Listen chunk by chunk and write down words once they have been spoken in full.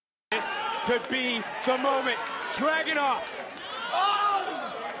This could be the moment. Dragunov.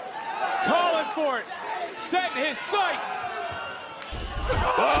 Calling for it. Setting his sight.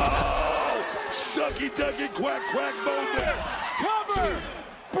 Oh! Sucky ducky quack quack moment. Cover.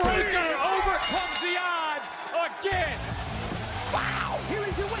 Breaker overcomes the odds again. Wow! Here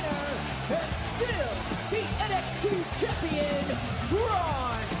is your winner, and still the NXT champion,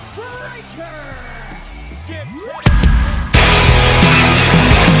 Braun Breaker!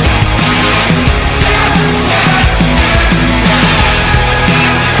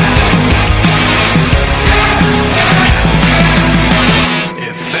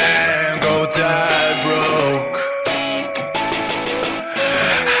 If Angle died broke,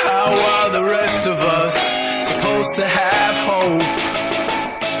 how are the rest of us supposed to have hope?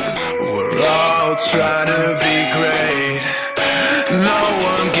 We're all trying to be great. No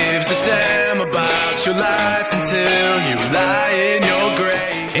one gives a damn about your life until you lie in your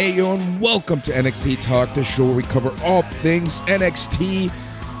grave. Hey yo, and welcome to NXT Talk, the show where we cover all things NXT.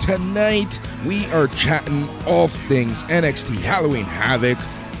 Tonight, we are chatting all things NXT Halloween Havoc.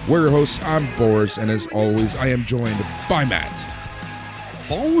 We're your hosts, I'm Boris, and as always, I am joined by Matt.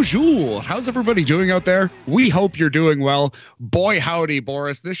 Bonjour. How's everybody doing out there? We hope you're doing well. Boy, howdy,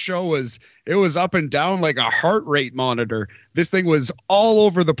 Boris. This show was up and down like a heart rate monitor. This thing was all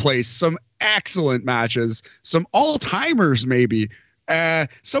over the place. Some excellent matches, some all-timers maybe.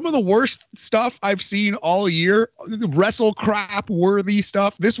 Some of the worst stuff I've seen all year, wrestle crap worthy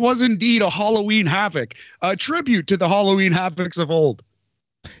stuff. This was indeed a Halloween Havoc, a tribute to the Halloween Havocs of old.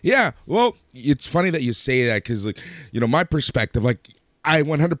 Yeah, well, it's funny that you say that because, like, you know, my perspective, like, I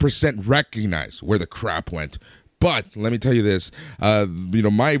 100% recognize where the crap went. But let me tell you this,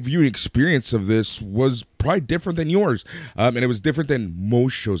 my viewing experience of this was probably different than yours. And it was different than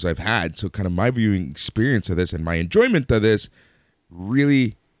most shows I've had. So kind of my viewing experience of this and my enjoyment of this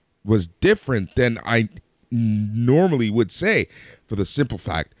really was different than I normally would say, for the simple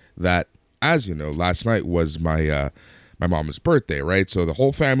fact that, as you know, last night was my mom's birthday, right? So the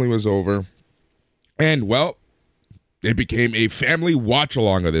whole family was over, and well, it became a family watch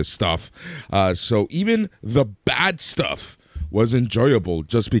along of this stuff. So even the bad stuff was enjoyable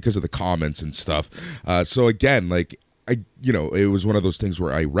just because of the comments and stuff. So again, like it was one of those things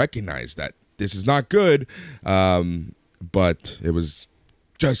where I recognized that this is not good. But it was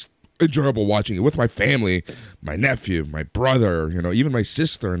just enjoyable watching it with my family, my nephew, my brother, even my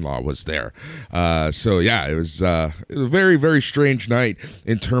sister-in-law was there. So yeah, it was a very, very strange night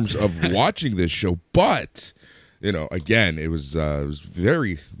in terms of watching this show. But, again, it was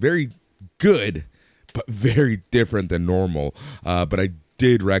very, very good, but very different than normal. But I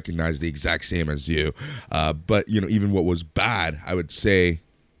did recognize the exact same as you. But, even what was bad, I would say,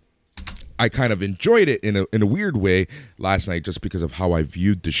 I kind of enjoyed it in a weird way last night just because of how I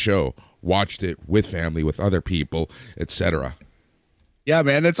viewed the show, watched it with family, with other people, etc. Yeah,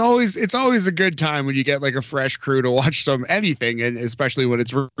 man, it's always a good time when you get like a fresh crew to watch some anything, and especially when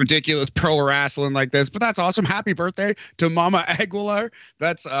it's ridiculous pro wrestling like this. But that's awesome. Happy birthday to Mama Aguilar.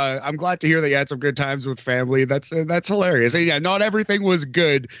 That's I'm glad to hear that you had some good times with family. That's hilarious. And yeah, not everything was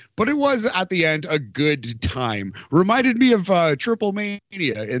good, but it was at the end a good time. Reminded me of Triple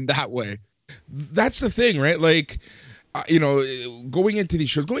Mania in that way. That's the thing, right? Like, going into these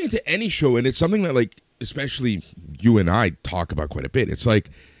shows, going into any show, and it's something that, like, especially you and I talk about quite a bit. It's like,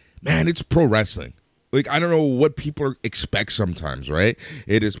 man, it's pro wrestling. Like, I don't know what people expect sometimes, right?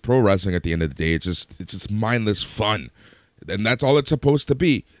 It is pro wrestling at the end of the day. It's just mindless fun. And that's all it's supposed to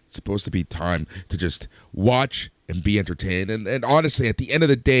be. It's supposed to be time to just watch and be entertained. And honestly, at the end of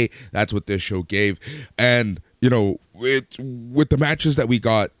the day, that's what this show gave. And, with the matches that we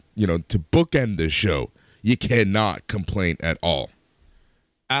got, to bookend this show, you cannot complain at all.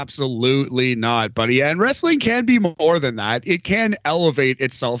 Absolutely not, buddy. And wrestling can be more than that. It can elevate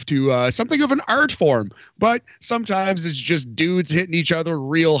itself to something of an art form, but sometimes it's just dudes hitting each other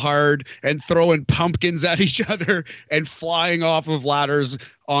real hard and throwing pumpkins at each other and flying off of ladders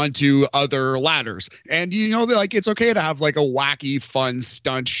onto other ladders. And it's okay to have like a wacky, fun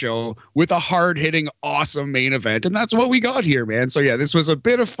stunt show with a hard-hitting, awesome main event. And that's what we got here, man. So yeah, this was a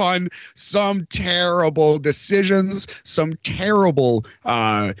bit of fun, some terrible decisions, some terrible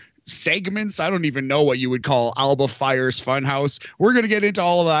segments. I don't even know what you would call Alba Fire's Funhouse. We're going to get into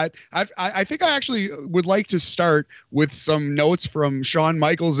all of that. I think I actually would like to start with some notes from Shawn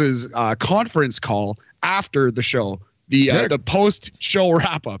Michaels' conference call after the show. The post-show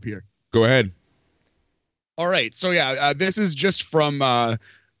wrap-up here. Go ahead. All right. So, yeah, this is just from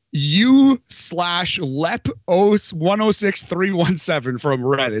u/lep106317 from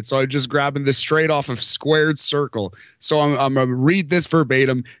Reddit. So I'm just grabbing this straight off of Squared Circle. So I'm gonna read this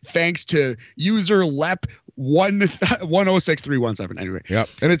verbatim. Thanks to user lep106317. Anyway. Yep.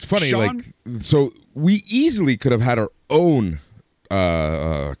 And it's funny, Sean- like, so we easily could have had our own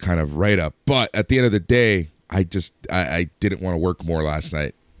kind of write up, but at the end of the day, I didn't want to work more last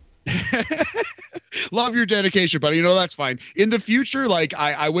night. Love your dedication, buddy. You know, that's fine. In the future, like,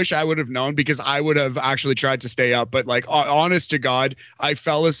 I wish I would have known, because I would have actually tried to stay up. But, like, honest to God, I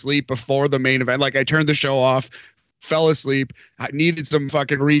fell asleep before the main event. Like, I turned the show off, fell asleep. I needed some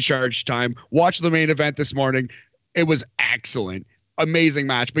fucking recharge time. Watched the main event this morning. It was excellent. Amazing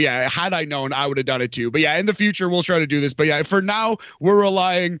match. But yeah, had I known, I would have done it too. But yeah, in the future, we'll try to do this. But yeah, for now, we're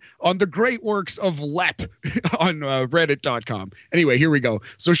relying on the great works of Lep on reddit.com. Anyway, here we go.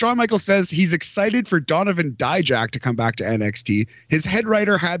 So Shawn Michaels says he's excited for Donovan Dijak to come back to NXT. His head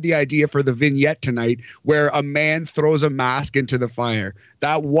writer had the idea for the vignette tonight where a man throws a mask into the fire.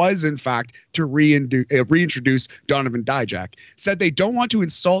 That was, in fact, to reintroduce Donovan Dijak. Said they don't want to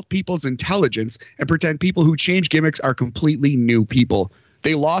insult people's intelligence and pretend people who change gimmicks are completely new people.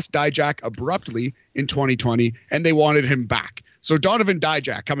 They lost Dijak abruptly in 2020, and they wanted him back. So Donovan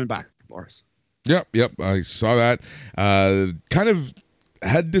Dijak coming back, Boris. Yep. I saw that. Kind of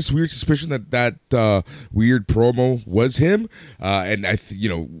had this weird suspicion that weird promo was him, and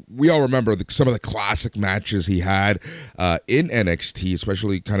we all remember some of the classic matches he had in NXT,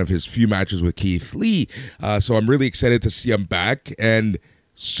 especially kind of his few matches with Keith Lee. So I'm really excited to see him back, and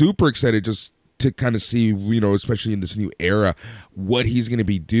super excited just to kind of see, especially in this new era, what he's going to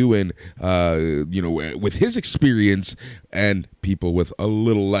be doing, with his experience and people with a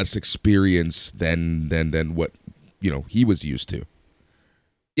little less experience than what he was used to.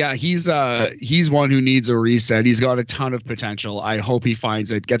 Yeah, he's one who needs a reset. He's got a ton of potential. I hope he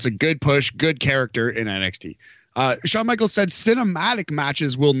finds it, gets a good push, good character in NXT. Shawn Michaels said cinematic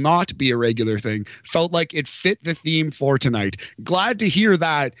matches will not be a regular thing. Felt like it fit the theme for tonight. Glad to hear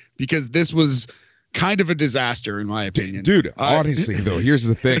that, because this was kind of a disaster in my opinion. Dude, honestly though, here's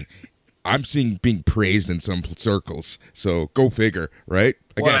the thing. I'm seeing being praised in some circles. So go figure, right?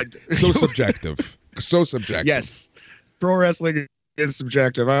 Again, so subjective. So subjective. Yes. Pro wrestling is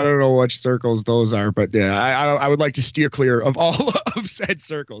subjective. I don't know which circles those are, but yeah, I would like to steer clear of all of said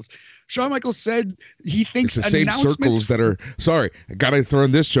circles. Shawn Michaels said he thinks it's the same circles that are, sorry, I gotta throw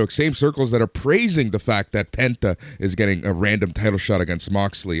in this joke, same circles that are praising the fact that Penta is getting a random title shot against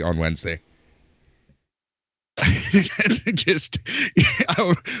Moxley on Wednesday. Just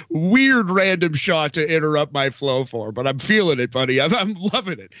a weird random shot to interrupt my flow for, but I'm feeling it, buddy. I'm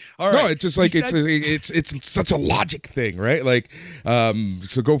loving it. All right. No, it's just like it's such a logic thing, right? Like,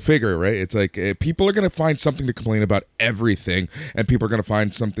 so go figure, right? It's like people are gonna find something to complain about everything, and people are gonna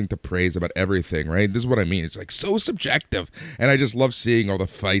find something to praise about everything, right? This is what I mean. It's like so subjective, and I just love seeing all the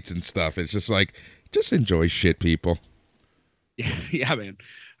fights and stuff. It's just like, just enjoy shit, people. Yeah, man.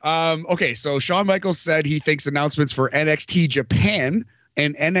 Okay, so Shawn Michaels said he thinks announcements for NXT Japan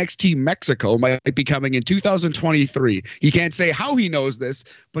and NXT Mexico might be coming in 2023. He can't say how he knows this,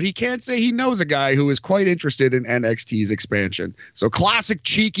 but he can say he knows a guy who is quite interested in NXT's expansion. So classic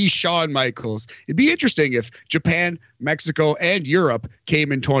cheeky Shawn Michaels. It'd be interesting if Japan, Mexico, and Europe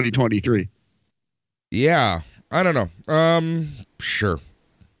came in 2023. Yeah, I don't know. Sure.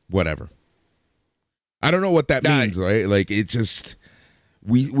 Whatever. I don't know what that means, right? Like, it just...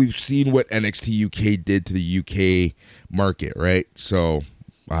 We've seen what NXT UK did to the UK market, right? So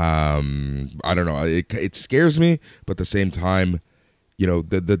I don't know. It scares me, but at the same time,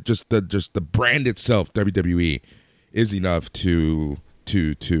 the brand itself, WWE, is enough to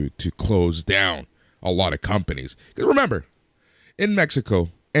close down a lot of companies. 'Cause remember, in Mexico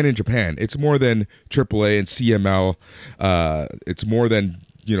and in Japan, it's more than AAA and CML. It's more than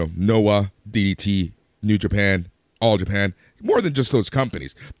Noah, DDT, New Japan, All Japan. More than just those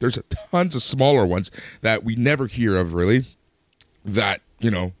companies. There's tons of smaller ones that we never hear of, really, that,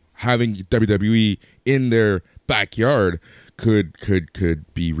 having WWE in their backyard could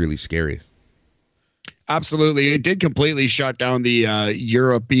be really scary. Absolutely. It did completely shut down the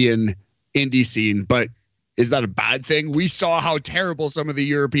European indie scene, but is that a bad thing? We saw how terrible some of the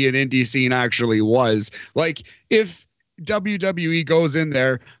European indie scene actually was. Like, if WWE goes in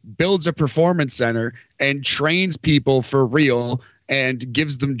there, builds a performance center, and trains people for real and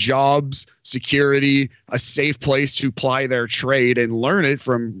gives them jobs, security, a safe place to ply their trade and learn it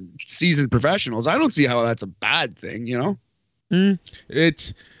from seasoned professionals, I don't see how that's a bad thing,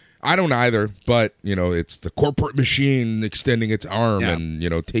 I don't either, but it's the corporate machine extending its arm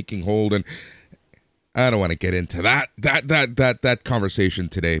and taking hold, and I don't want to get into that conversation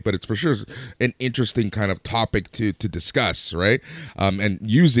today, but it's for sure an interesting kind of topic to discuss, right? And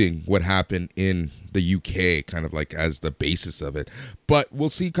using what happened in the UK kind of like as the basis of it. But we'll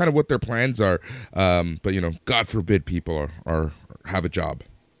see kind of what their plans are. But, God forbid people are have a job.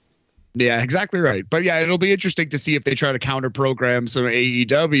 Yeah, exactly right. But yeah, it'll be interesting to see if they try to counter program some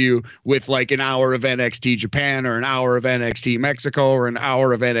AEW with like an hour of NXT Japan or an hour of NXT Mexico or an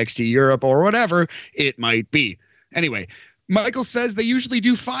hour of NXT Europe or whatever it might be. Anyway, Michael says they usually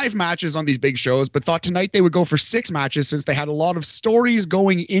do 5 matches on these big shows, but thought tonight they would go for 6 matches since they had a lot of stories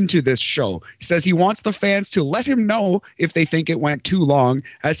going into this show. He says he wants the fans to let him know if they think it went too long,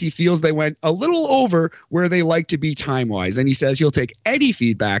 as he feels they went a little over where they like to be time-wise. And he says he'll take any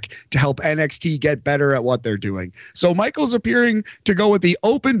feedback to help NXT get better at what they're doing. So Michael's appearing to go with the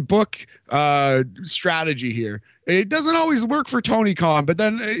open book strategy here. It doesn't always work for Tony Khan, but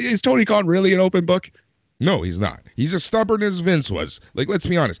then is Tony Khan really an open book? No, he's not. He's as stubborn as Vince was. Like, let's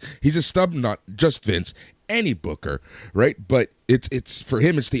be honest. He's as stubborn, not just Vince, any booker, right? But it's for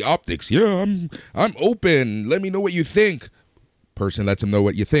him, it's the optics. Yeah, I'm open. Let me know what you think. Person lets him know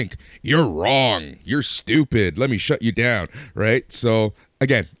what you think. You're wrong. You're stupid. Let me shut you down, right? So,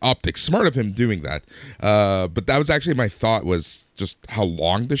 again, optics. Smart of him doing that. But that was actually my thought, was just how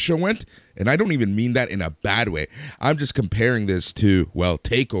long the show went. And I don't even mean that in a bad way. I'm just comparing this to,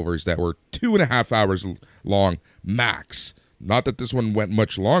 takeovers that were 2.5 hours long max. Not that this one went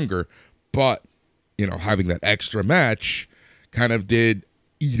much longer, but, having that extra match kind of did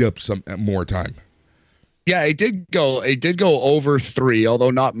eat up some more time. Yeah, it did go over 3,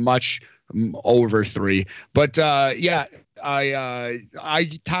 although not much over 3. But I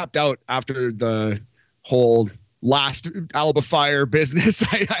tapped out after the whole last Alba Fire business.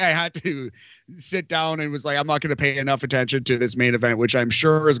 I had to sit down and was like, I'm not going to pay enough attention to this main event, which I'm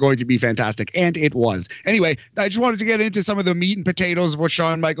sure is going to be fantastic. And it was. Anyway, I just wanted to get into some of the meat and potatoes of what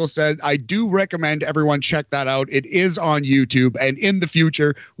Shawn Michaels said. I do recommend everyone check that out. It is on YouTube, and in the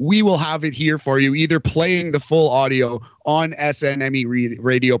future, we will have it here for you, either playing the full audio on SNME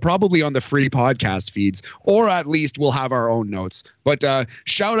radio, probably on the free podcast feeds, or at least we'll have our own notes. But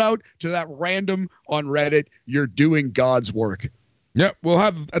shout out to that random on Reddit. You're doing God's work. Yeah, we'll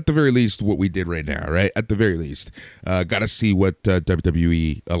have at the very least what we did right now, right? At the very least. Got to see what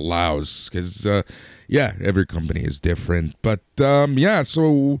WWE allows, because, every company is different. But,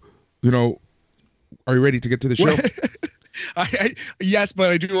 so, are you ready to get to the show? Yes, but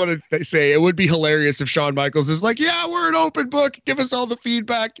I do want to say it would be hilarious if Shawn Michaels is like, yeah, we're an open book. Give us all the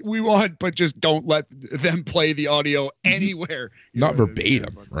feedback we want, but just don't let them play the audio anywhere. Not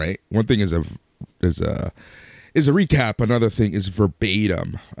verbatim, right? One thing is a recap. Another thing is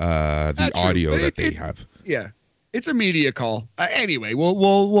verbatim, the audio that they have. Yeah, it's a media call. Anyway,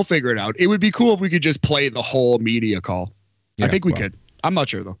 we'll figure it out. It would be cool if we could just play the whole media call. Yeah, I think we could. I'm not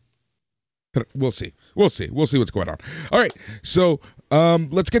sure though. We'll see. We'll see what's going on. All right, so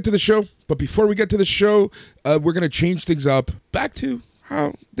let's get to the show. But before we get to the show, we're gonna change things up back to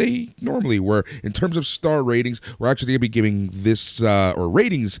how they normally were in terms of star ratings. We're actually going to be giving this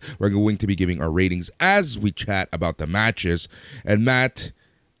ratings. We're going to be giving our ratings as we chat about the matches. And Matt,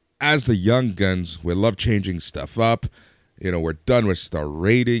 as the young guns, we love changing stuff up. We're done with star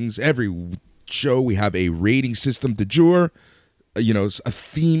ratings. Every show we have a rating system du jour. It's a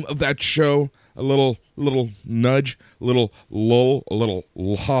theme of that show. A little nudge, a little lull, a little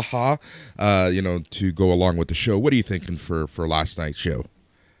ha-ha, to go along with the show. What are you thinking for last night's show?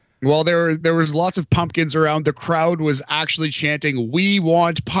 Well, there was lots of pumpkins around. The crowd was actually chanting, "We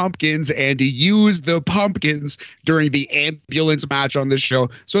want pumpkins," and to use the pumpkins during the ambulance match on this show.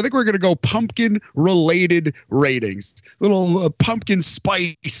 So I think we're going to go pumpkin-related ratings. Little pumpkin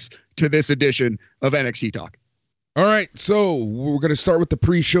spice to this edition of NXT Talk. All right, so we're going to start with the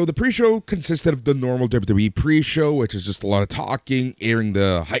pre-show. The pre-show consisted of the normal WWE pre-show, which is just a lot of talking, airing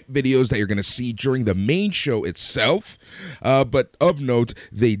the hype videos that you're going to see during the main show itself. But of note,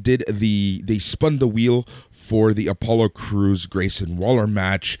 they spun the wheel for the Apollo Crews Grayson Waller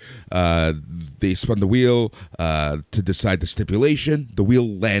match. They spun the wheel to decide the stipulation. The wheel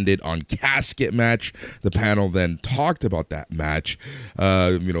landed on casket match. The panel then talked about that match.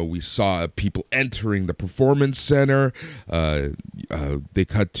 We saw people entering the performance center. They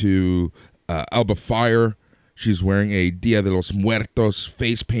cut to Alba Fire She's wearing a Dia de los Muertos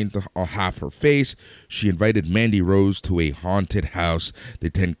face paint on half her face. She invited Mandy Rose to a haunted house. They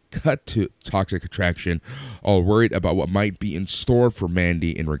then cut to Toxic Attraction, all worried about what might be in store for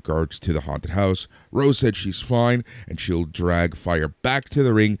Mandy in regards to the haunted house. Rose said she's fine and she'll drag Fire back to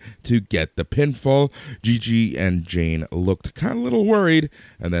the ring to get the pinfall. Gigi and Jane looked kind of a little worried,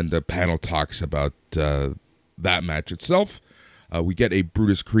 and then the panel talks about that match itself. We get a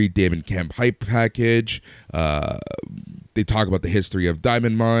Brutus Creed Damon Camp hype package. They talk about the history of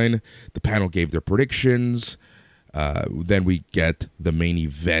Diamond Mine. The panel gave their predictions. Then we get the main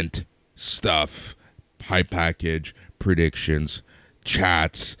event stuff, hype package, predictions,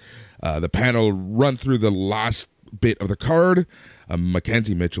 chats. The panel run through the last bit of the card.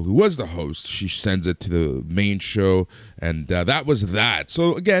 Mackenzie Mitchell, who was the host, she sends it to the main show, and that was that.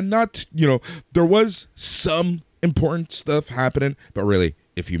 So again, not, there was some important stuff happening, but really,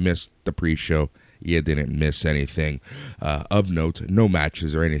 if you missed the pre-show, you didn't miss anything of note, no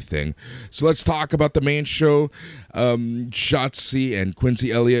matches or anything. So let's talk about the main show. Shotzi and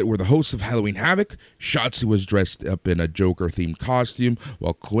Quincy Elliott were the hosts of Halloween Havoc. Shotzi was dressed up in a Joker-themed costume,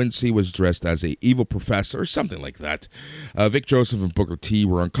 while Quincy was dressed as a evil professor or something like that. Vic Joseph and Booker T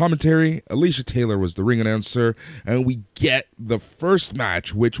were on commentary. Alicia Taylor was the ring announcer, and we get the first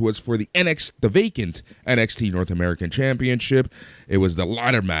match, which was for the vacant NXT North American Championship. It was the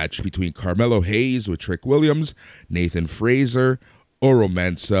ladder match between Carmelo Hayes with Trick Williams, Nathan Frazer, Oro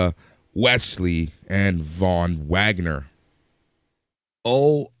Mensah, Wesley, and Von Wagner.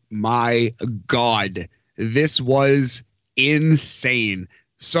 Oh my God. This was insane.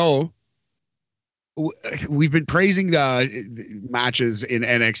 So we've been praising the matches in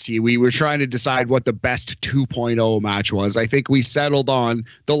NXT. We were trying to decide what the best 2.0 match was. I think we settled on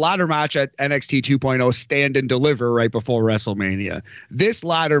the ladder match at NXT 2.0, Stand and Deliver, right before WrestleMania. This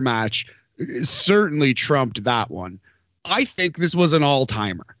ladder match certainly trumped that one. I think this was an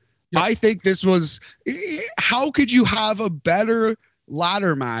all-timer. Yep. I think this was, how could you have a better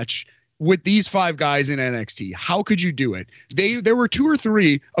ladder match with these five guys in NXT? How could you do it? There were two or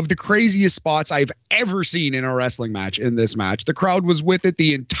three of the craziest spots I've ever seen in a wrestling match in this match. The crowd was with it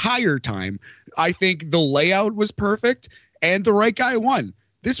the entire time. I think the layout was perfect and the right guy won.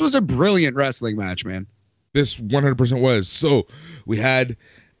 This was a brilliant wrestling match, man. This 100% was. So we had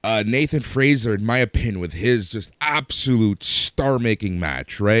Nathan Frazer, in my opinion, with his just absolute star-making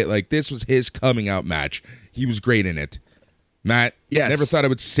match, right? Like, this was his coming out match. He was great in it. Matt, yes. Never thought I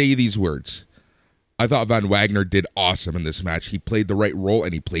would say these words. I thought Von Wagner did awesome in this match. He played the right role,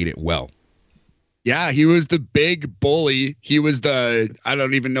 and he played it well. Yeah, he was the big bully. He was the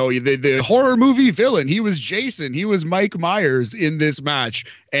horror movie villain. He was Jason. He was Mike Myers in this match.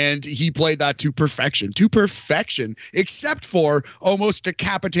 And he played that to perfection, except for almost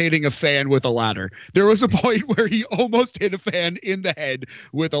decapitating a fan with a ladder. There was a point where he almost hit a fan in the head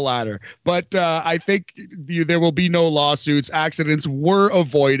with a ladder. But I think there will be no lawsuits. Accidents were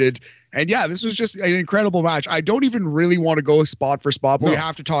avoided. And yeah, this was just an incredible match. I don't even really want to go spot for spot, but we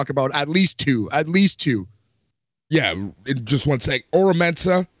have to talk about at least two. Yeah, in just one sec. Oro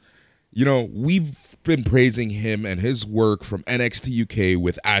Mensah, we've been praising him and his work from NXT UK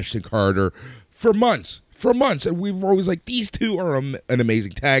with Ashton Carter for months. And we've always like, these two are an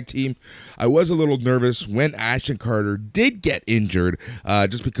amazing tag team. I was a little nervous when Ashton Carter did get injured,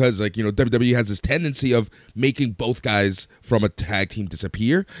 just because WWE has this tendency of making both guys from a tag team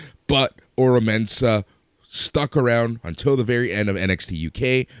disappear. But Oro Mensah stuck around until the very end of NXT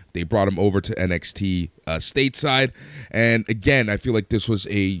UK. They brought him over to NXT stateside. And again, I feel like this was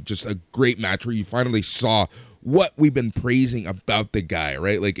just a great match where you finally saw what we've been praising about the guy,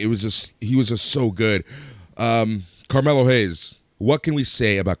 right? Like, he was just so good. Carmelo Hayes, what can we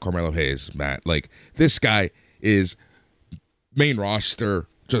say about Carmelo Hayes, Matt? Like, this guy is main roster,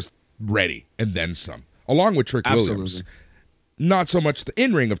 just ready, and then some, along with Trick Williams. Not so much the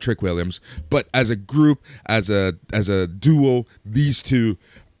in-ring of Trick Williams, but as a group, as a duo, these two,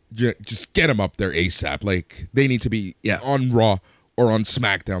 just get them up there ASAP. Like, they need to be on Raw or on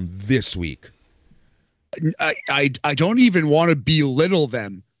SmackDown this week. I don't even want to belittle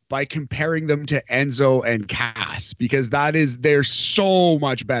them by comparing them to Enzo and Cass, because they're so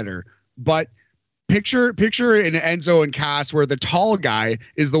much better. But picture in Enzo and Cass where the tall guy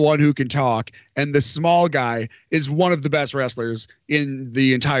is the one who can talk and the small guy is one of the best wrestlers in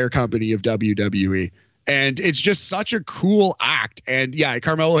the entire company of WWE. And it's just such a cool act. And yeah,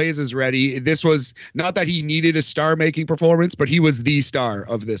 Carmelo Hayes is ready. This was not that he needed a star-making performance, but he was the star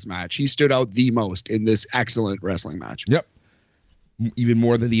of this match. He stood out the most in this excellent wrestling match. Yep. Even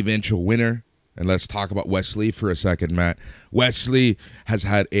more than the eventual winner. And let's talk about Wesley for a second, Matt. Wesley has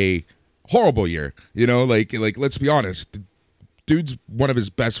had a horrible year. You know, like let's be honest. Dude's one of his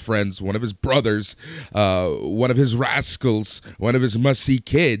best friends, one of his brothers, one of his rascals, one of his must-see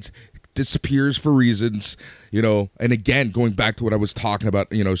kids disappears for reasons, you know. And again, going back to what I was talking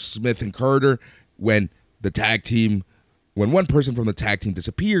about, you know, Smith and Carter, when one person from the tag team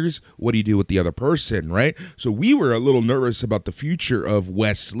disappears, what do you do with the other person, right? So we were a little nervous about the future of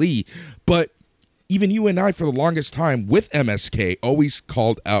Wes Lee, but even you and I, for the longest time with MSK, always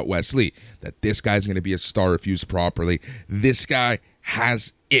called out Wes Lee, that this guy's going to be a star if used properly. This guy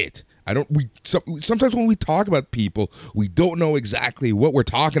has it. Sometimes when we talk about people, we don't know exactly what we're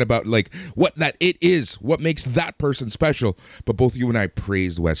talking about, like what that it is, what makes that person special. But both you and I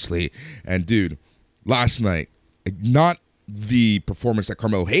praised Wes Lee. And dude, last night, not the performance that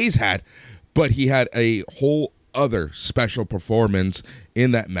Carmelo Hayes had, but he had a whole other special performance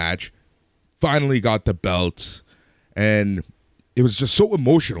in that match. Finally got the belt, and it was just so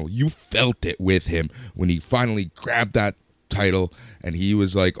emotional. You felt it with him when he finally grabbed that title, and he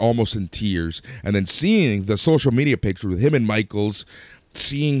was like almost in tears. And then seeing the social media picture with him and Michaels,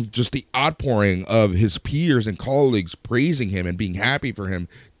 seeing just the outpouring of his peers and colleagues praising him and being happy for him,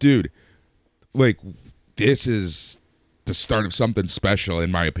 dude, like, this is the start of something special,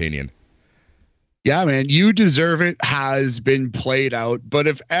 in my opinion. Yeah, man, You Deserve It has been played out, but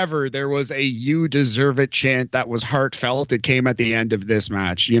if ever there was a You Deserve It chant that was heartfelt, it came at the end of this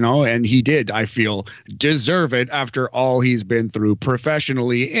match, you know, and he did, I feel, deserve it after all he's been through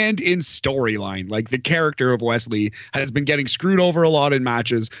professionally and in storyline. Like, the character of Wes Lee has been getting screwed over a lot in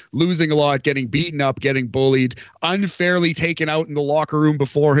matches, losing a lot, getting beaten up, getting bullied, unfairly taken out in the locker room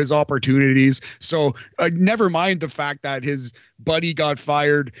before his opportunities. So never mind the fact that his buddy got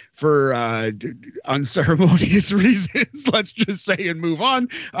fired for unceremonious reasons, let's just say, and move on.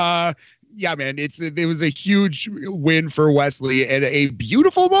 Yeah, man, it was a huge win for Wes Lee and a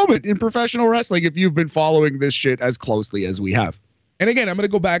beautiful moment in professional wrestling if you've been following this shit as closely as we have. And again, I'm going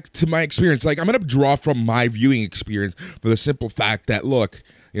to go back to my experience. Like, I'm going to draw from my viewing experience for the simple fact that, look,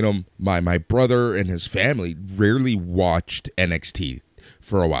 you know, my brother and his family rarely watched NXT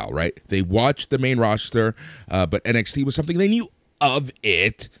for a while, right? They watched the main roster, but NXT was something they knew of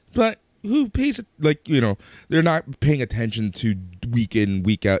it, but who pays it? Like, you know, they're not paying attention to week in,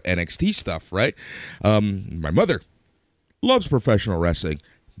 week out NXT stuff, right? My mother loves professional wrestling,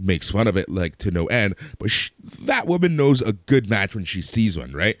 makes fun of it like to no end, but that woman knows a good match when she sees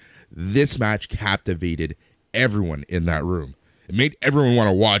one, right? This match captivated everyone in that room. It made everyone want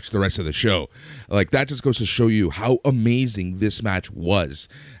to watch the rest of the show. Like, that just goes to show you how amazing this match was.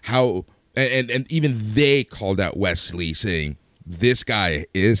 How and even they called out Wes Lee, saying this guy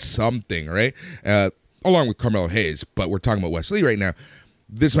is something, right? Along with Carmelo Hayes, but we're talking about Wes Lee right now.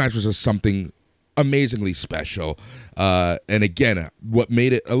 This match was just something amazingly special. And again, what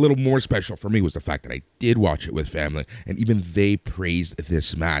made it a little more special for me was the fact that I did watch it with family, and even they praised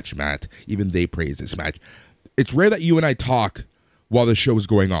this match, Matt. Even they praised this match. It's rare that you and I talk while the show is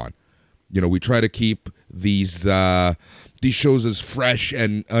going on. You know, we try to keep these shows as fresh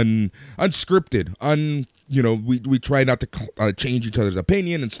and unscripted. You know, we try not to change each other's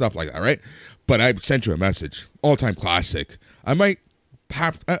opinion and stuff like that, right? But I sent you a message, all-time classic. I might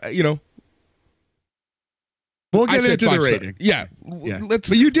have, you know. We'll get into the rating. Yeah. But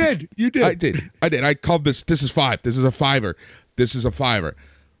you did. I did. I called this is 5. This is a 5er. This is a 5er.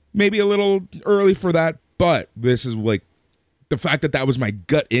 Maybe a little early for that, but this is like the fact that was my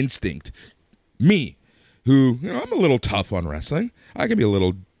gut instinct. Me, who, you know, I'm a little tough on wrestling. I can be a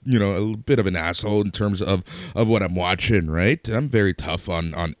little, you know, a bit of an asshole in terms of what I'm watching, right? I'm very tough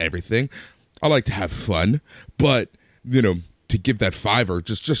on everything. I like to have fun, but, you know, to give that 5er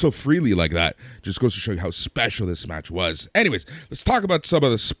just so freely like that just goes to show you how special this match was. Anyways, let's talk about some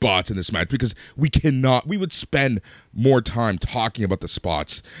of the spots in this match, because we would spend more time talking about the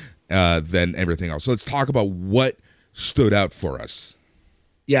spots than everything else. So let's talk about what stood out for us.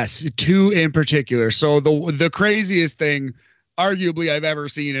 Yes, 2 in particular. So the craziest thing arguably I've ever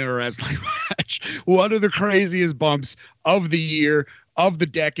seen in a wrestling match, one of the craziest bumps of the year, of the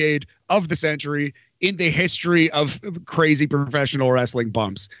decade, of the century, in the history of crazy professional wrestling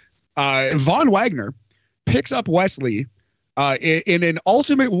bumps. Von Wagner picks up Wes Lee in an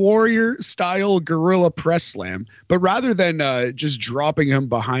Ultimate Warrior style gorilla press slam, but rather than just dropping him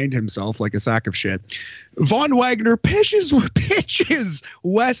behind himself like a sack of shit, Von Wagner pitches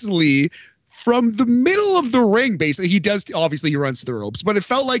Wes Lee from the middle of the ring. Basically, he runs to the ropes, but it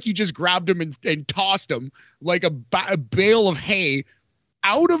felt like he just grabbed him and tossed him like a bale of hay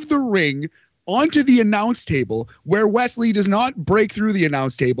out of the ring onto the announce table, where Wes Lee does not break through the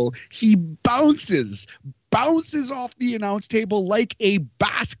announce table. He bounces bounces off the announce table like a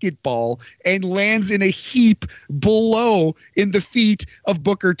basketball and lands in a heap below in the feet of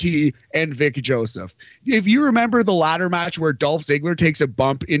Booker T and Vic Joseph. If you remember the ladder match where Dolph Ziggler takes a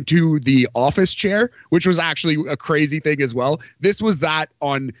bump into the office chair, which was actually a crazy thing as well, this was that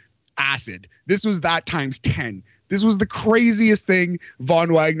on acid. This was that times 10. This was the craziest thing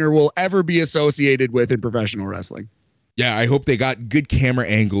Von Wagner will ever be associated with in professional wrestling. Yeah, I hope they got good camera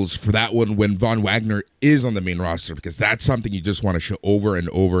angles for that one when Von Wagner is on the main roster, because that's something you just want to show over and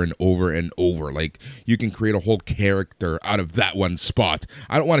over and over and over. Like, you can create a whole character out of that one spot.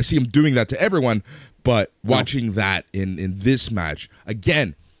 I don't want to see him doing that to everyone, but watching that in this match,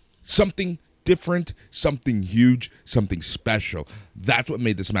 again, something different, something huge, something special. That's what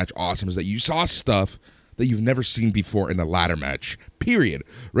made this match awesome, is that you saw stuff that you've never seen before in a ladder match, period,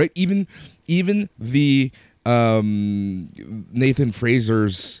 right? Even the Nathan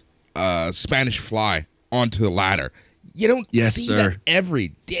Fraser's Spanish Fly onto the ladder. You don't see that every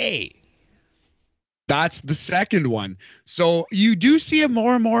day. That's the second one. So you do see it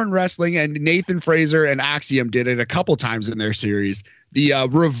more and more in wrestling, and Nathan Fraser and Axiom did it a couple times in their series. The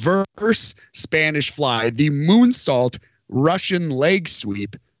reverse Spanish Fly, the moonsault Russian leg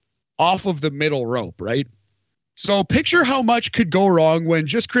sweep off of the middle rope, right? So picture how much could go wrong when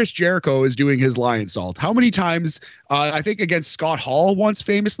just Chris Jericho is doing his lion salt. How many times, I think against Scott Hall once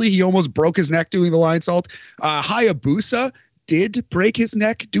famously, he almost broke his neck doing the lion salt. Hayabusa did break his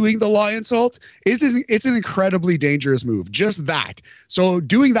neck doing the lion salt. It's an incredibly dangerous move. Just that. So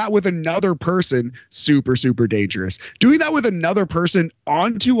doing that with another person, super, super dangerous. Doing that with another person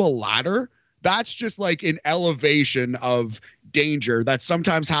onto a ladder, that's just like an elevation of danger that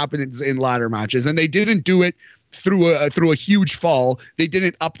sometimes happens in ladder matches. And they didn't do it through a huge fall. They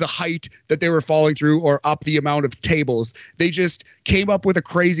didn't up the height that they were falling through or up the amount of tables. They just came up with a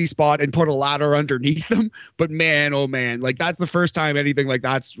crazy spot and put a ladder underneath them. But man, oh man, like that's the first time anything like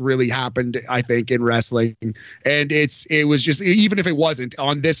that's really happened, I think, in wrestling. And it was just, even if it wasn't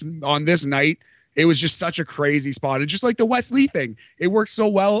on this night, it was just such a crazy spot. And just like the Wes Lee thing, it worked so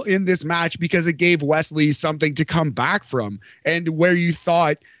well in this match because it gave Wes Lee something to come back from. And where you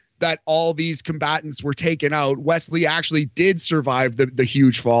thought that all these combatants were taken out, Wes Lee actually did survive the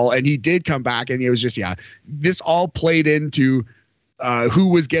huge fall, and he did come back. And it was just, this all played into who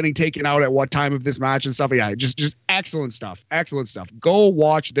was getting taken out at what time of this match and stuff. Yeah, just excellent stuff. Excellent stuff. Go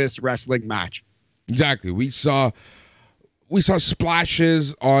watch this wrestling match. Exactly. We saw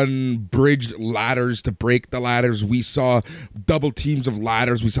splashes on bridged ladders to break the ladders. We saw double teams of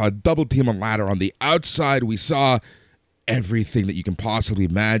ladders. We saw a double team on ladder on the outside. We saw everything that you can possibly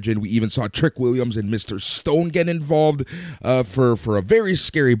imagine. We even saw Trick Williams and Mr. Stone get involved for a very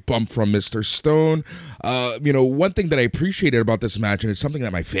scary bump from Mr. Stone. One thing that I appreciated about this match, and it's something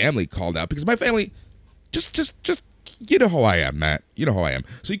that my family called out, because my family just you know how I am, Matt. You know how I am.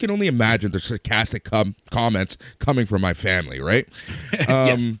 So you can only imagine the sarcastic comments coming from my family, right?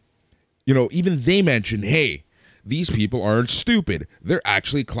 Yes. Even they mentioned, hey, these people aren't stupid. They're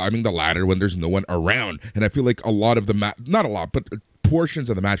actually climbing the ladder when there's no one around. And I feel like a lot of the not a lot, but portions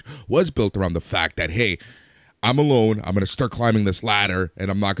of the match was built around the fact that, hey, I'm alone. I'm going to start climbing this ladder, and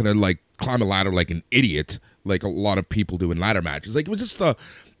I'm not going to climb a ladder like an idiot, like a lot of people do in ladder matches. Like,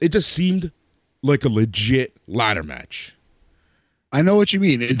 it just seemed like a legit ladder match. I know what you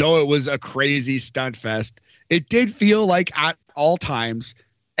mean. And though it was a crazy stunt fest, it did feel like at all times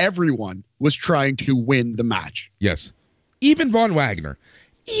everyone was trying to win the match. Yes. Even Von Wagner.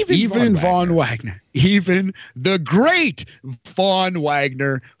 Even Von Wagner. Even the great Von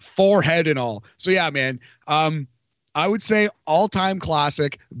Wagner, forehead and all. So yeah, man. I would say all-time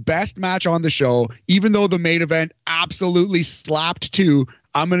classic, best match on the show, even though the main event absolutely slapped too.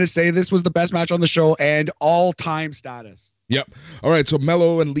 I'm going to say this was the best match on the show and all-time status. Yep. All right, so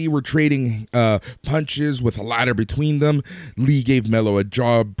Mello and Lee were trading punches with a ladder between them. Lee gave Mello a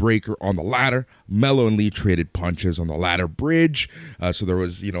jawbreaker on the ladder. Mello and Lee traded punches on the ladder bridge. So there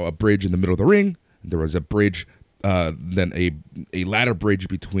was, a bridge in the middle of the ring. There was a bridge, then a ladder bridge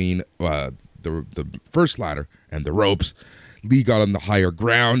between the first ladder and the ropes. Lee got on the higher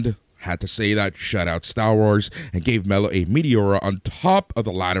ground. Had to say that, shut out Star Wars, and gave Mello a Meteora on top of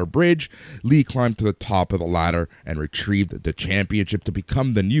the ladder bridge. Lee climbed to the top of the ladder and retrieved the championship to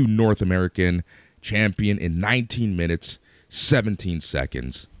become the new North American champion in 19 minutes, 17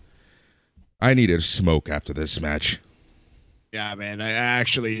 seconds. I needed a smoke after this match. Yeah, man, I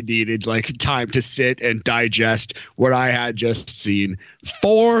actually needed time to sit and digest what I had just seen.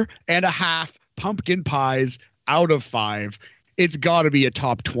 4.5 pumpkin pies out of 5. It's got to be a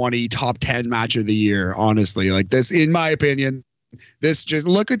top 20, top 10 match of the year, honestly. This, in my opinion, this just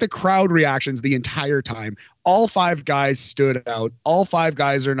look at the crowd reactions the entire time. All 5 guys stood out. All 5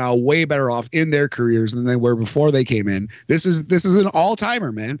 guys are now way better off in their careers than they were before they came in. This is an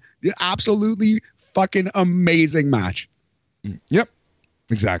all-timer, man. Absolutely fucking amazing match. Yep.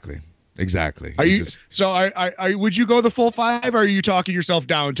 Exactly. Are you would you go the full 5, or are you talking yourself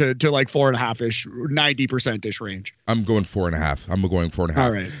down to like 4.5-ish, 90% ish range? I'm going 4.5. I'm going 4.5.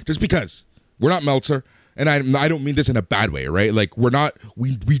 All right. Just because we're not Meltzer, and I don't mean this in a bad way, right? Like we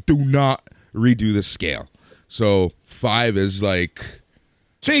do not redo the scale. So 5 is like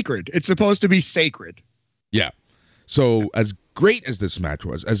sacred. It's supposed to be sacred. Yeah. So as great as this match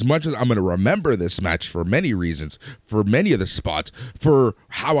was, as much as I'm going to remember this match for many reasons, for many of the spots, for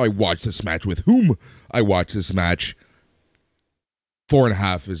how I watched this match, with whom I watched this match,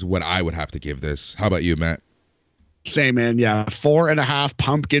 4.5 is what I would have to give this. How about you, Matt? Same, man. Yeah. 4.5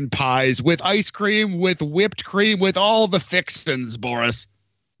 pumpkin pies with ice cream, with whipped cream, with all the fixins, Boris.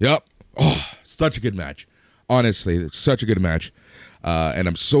 Yep. Oh, such a good match. Honestly, it's such a good match. And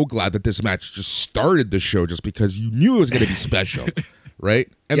I'm so glad that this match just started the show, just because you knew it was going to be special, right?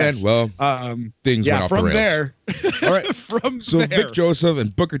 And yes. then, well, things went off the rails. There. All right. So Vic Joseph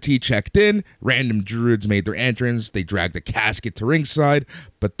and Booker T checked in. Random Druids made their entrance. They dragged the casket to ringside.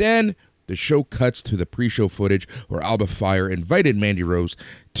 But then the show cuts to the pre-show footage where Alba Fire invited Mandy Rose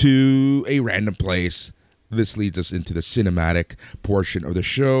to a random place. This leads us into the cinematic portion of the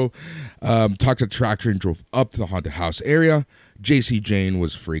show. Toxic Attraction drove up to the haunted house area. JC Jane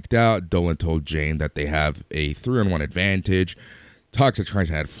was freaked out. Dolan told Jane that they have a 3-on-1 advantage. Toxic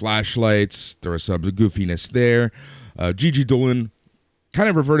Attraction had flashlights. There was some goofiness there. Gigi Dolan kind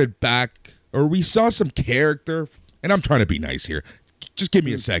of reverted back, or we saw some character, and I'm trying to be nice here. Just give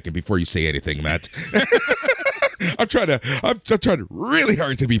me a second before you say anything, Matt. I'm trying really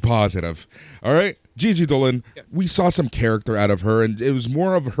hard to be positive. All right. Gigi Dolan, we saw some character out of her, and it was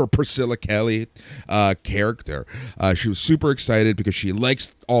more of her Priscilla Kelly character. She was super excited because she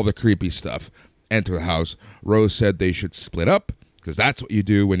likes all the creepy stuff. Enter the house. Rose said they should split up, because that's what you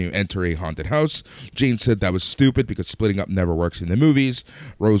do when you enter a haunted house. Jane said that was stupid because splitting up never works in the movies.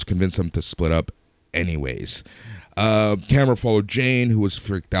 Rose convinced them to split up anyways. Camera followed Jane, who was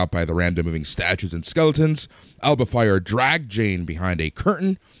freaked out by the random moving statues and skeletons. Alba Fire dragged Jane behind a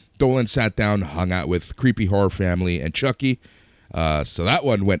curtain. Dolan sat down, hung out with Creepy Horror Family and Chucky. So that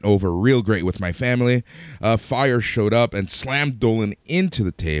one went over real great with my family. Fire showed up and slammed Dolan into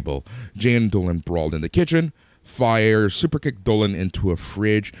the table. Jane and Dolan brawled in the kitchen. Fire super kicked Dolan into a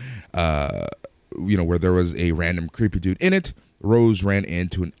fridge, where there was a random creepy dude in it. Rose ran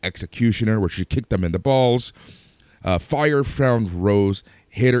into an executioner where she kicked them in the balls. Fire found Rose,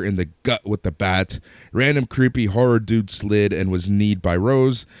 hit her in the gut with the bat. Random creepy horror dude slid and was kneed by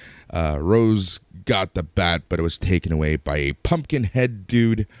Rose. Rose got the bat, but it was taken away by a pumpkin head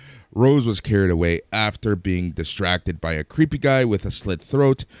dude. Rose was carried away after being distracted by a creepy guy with a slit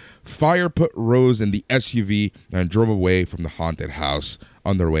throat. Fire put Rose in the SUV and drove away from the haunted house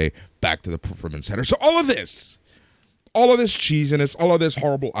on their way back to the performance center. So all of this cheesiness, all of this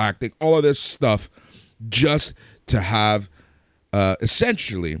horrible acting, all of this stuff, just to have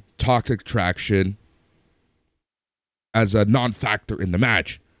essentially Toxic Attraction as a non-factor in the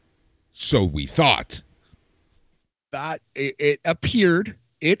match. So we thought. That it appeared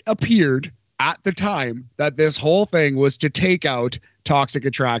at the time that this whole thing was to take out Toxic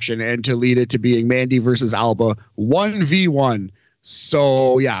Attraction and to lead it to being Mandy versus Alba 1v1.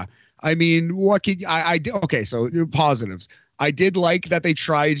 So yeah, I mean, what can okay, so positives. I did like that they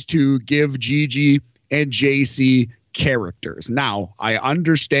tried to give Gigi and JC characters. Now, I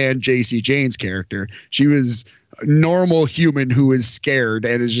understand JC Jane's character. She was a normal human who is scared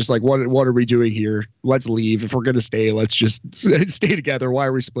and is just like, what are we doing here? Let's leave. If we're going to stay, let's just stay together. Why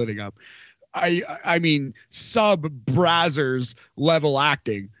are we splitting up? I mean, sub Brazzers level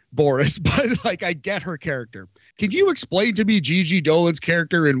acting, Boris, but like, I get her character. Can you explain to me Gigi Dolan's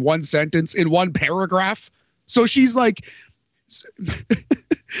character in one sentence, in one paragraph? So she's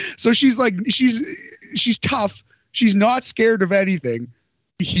tough. She's not scared of anything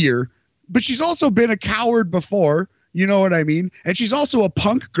here, but she's also been a coward before. You know what I mean? And she's also a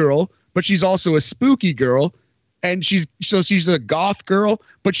punk girl, but she's also a spooky girl. And she's a goth girl,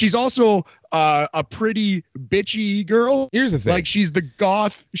 but she's also a pretty bitchy girl. Here's the thing. Like, she's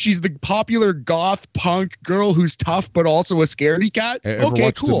the popular goth punk girl who's tough, but also a scaredy cat. Ever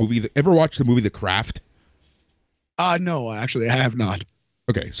watched the movie The Craft? No, actually, I have not.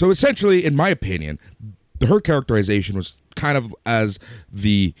 Okay, so essentially, in my opinion, her characterization was kind of as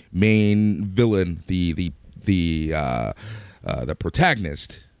the main villain, the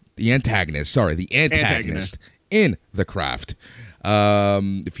protagonist, the antagonist in The Craft.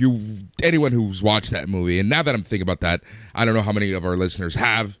 If anyone who's watched that movie, and now that I'm thinking about that, I don't know how many of our listeners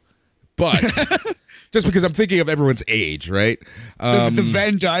have, but just because I'm thinking of everyone's age, right? The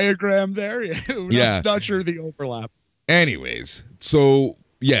Venn diagram there. Yeah. Not sure the overlap. Anyways, so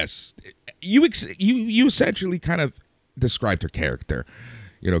yes, you essentially kind of described her character.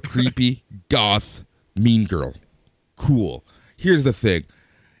 Creepy, goth, mean girl. Cool. Here's the thing.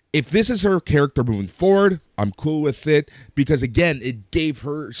 If this is her character moving forward, I'm cool with it because, again, it gave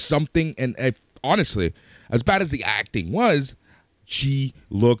her something. And honestly, as bad as the acting was, she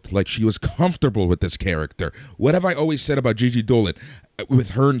looked like she was comfortable with this character. What have I always said about Gigi Dolan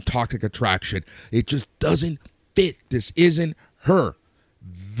with her and Toxic Attraction? It just doesn't fit. This isn't her.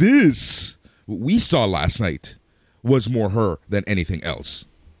 What we saw last night was more her than anything else.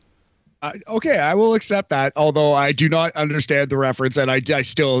 Okay, I will accept that, although I do not understand the reference and I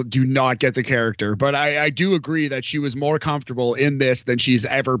still do not get the character. But I do agree that she was more comfortable in this than she's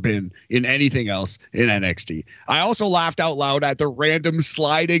ever been in anything else in NXT. I also laughed out loud at the random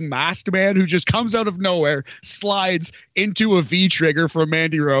sliding masked man who just comes out of nowhere, slides into a V-trigger from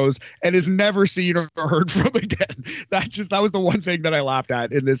Mandy Rose, and is never seen or heard from again. That was the one thing that I laughed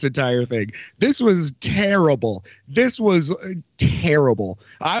at in this entire thing. This was terrible. This was terrible.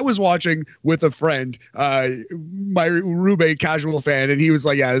 I was watching with a friend, my roommate, casual fan, and he was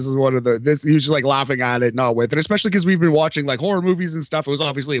like, yeah, this is one of this. He was just like laughing at it, not with it, especially because we've been watching like horror movies and stuff. It was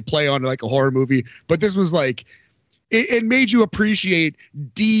obviously a play on like a horror movie, but this was like, it made you appreciate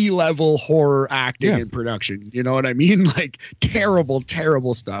D-level horror acting and production. You know what I mean? Like terrible,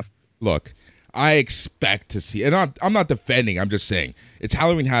 terrible stuff. Look, I expect to see, and I'm not defending, I'm just saying, it's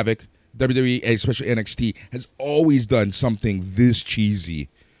Halloween Havoc. WWE, especially NXT, has always done something this cheesy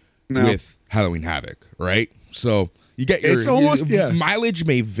with Halloween Havoc, right? So you get your mileage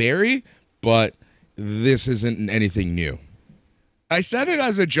may vary, but this isn't anything new. I said it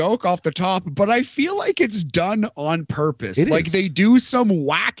as a joke off the top, but I feel like it's done on purpose. They do some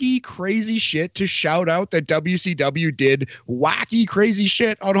wacky, crazy shit to shout out that WCW did wacky, crazy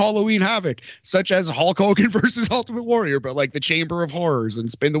shit on Halloween Havoc, such as Hulk Hogan versus Ultimate Warrior, but like the Chamber of Horrors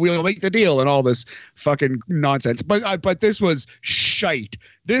and Spin the Wheel, Make the Deal, and all this fucking nonsense. But this was shite.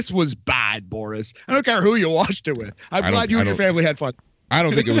 This was bad, Boris. I don't care who you watched it with. I'm glad you and your family had fun. I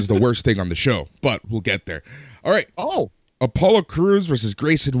don't think it was the worst thing on the show, but we'll get there. All right. Oh. Apollo Crews versus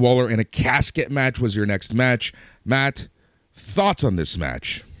Grayson Waller in a casket match was your next match. Matt, thoughts on this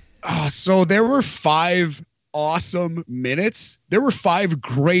match? So there were 5 awesome minutes. There were 5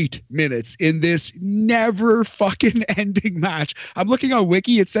 great minutes in this never fucking ending match. I'm looking on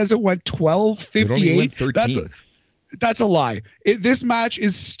Wiki. It says it went 12:58. It only went 13. That's a lie. This match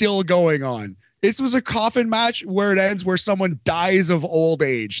is still going on. This was a coffin match where it ends where someone dies of old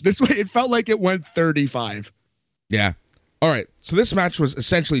age. It felt like it went 35. Yeah. All right, so this match was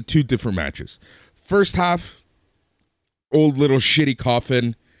essentially 2 different matches. First half, old little shitty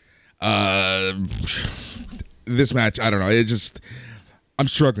coffin. This match, I don't know. I'm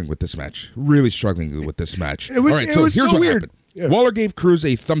struggling with this match. Really struggling with this match. It was so weird. Yeah. Waller gave Crews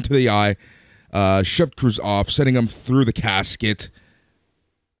a thumb to the eye, shoved Crews off, sending him through the casket.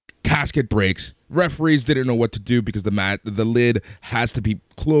 Casket breaks. Referees didn't know what to do because the lid has to be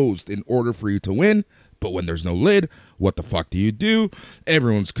closed in order for you to win. But when there's no lid, what the fuck do you do?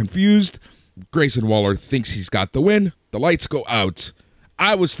 Everyone's confused. Grayson Waller thinks he's got the win. The lights go out.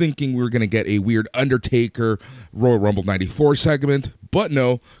 I was thinking we were going to get a weird Undertaker Royal Rumble 94 segment, but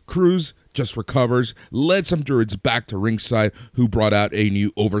no. Crews just recovers, led some druids back to ringside who brought out a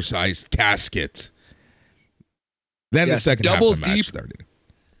new oversized casket. Then the second half of the match started.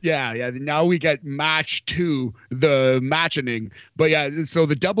 Yeah. Now we get match 2, the matching. But yeah, so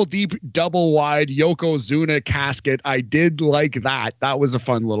the double deep, double wide Yokozuna casket, I did like that. That was a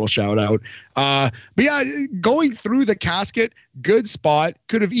fun little shout out. But yeah, going through the casket, good spot.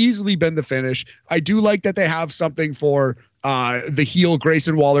 Could have easily been the finish. I do like that they have something for the heel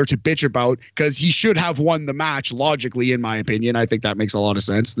Grayson Waller to bitch about because he should have won the match logically, in my opinion. I think that makes a lot of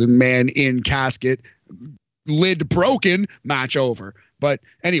sense. The man in casket, lid broken, match over. But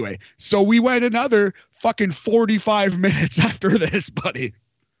anyway, so we went another fucking 45 minutes after this, buddy.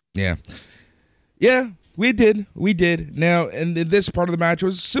 Yeah. Yeah, we did. Now, and this part of the match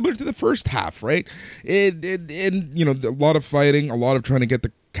was similar to the first half, right? And a lot of fighting, a lot of trying to get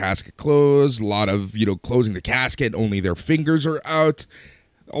the casket closed, a lot of, closing the casket, only their fingers are out,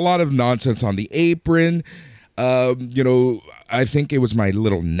 a lot of nonsense on the apron. I think it was my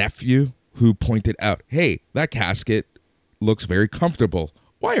little nephew who pointed out, hey, that casket looks very comfortable.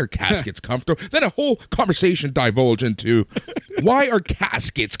 why are caskets comfortable? Then a whole conversation divulged into why are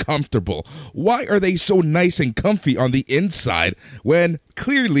caskets comfortable? Why are they so nice and comfy on the inside when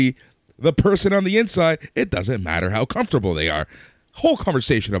clearly the person on the inside, it doesn't matter how comfortable they are. Whole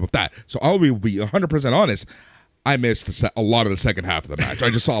conversation about that. So I'll be 100% honest. I missed a lot of the second half of the match. I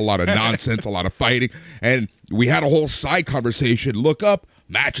just saw a lot of nonsense, a lot of fighting, and we had a whole side conversation. Look up,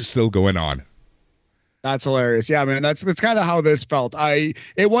 match is still going on. That's hilarious. Yeah, man, that's kind of how this felt.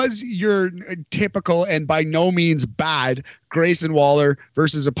 It was your typical and by no means bad Grayson Waller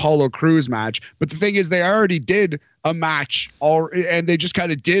versus Apollo Crews match. But the thing is, they already did a match and they just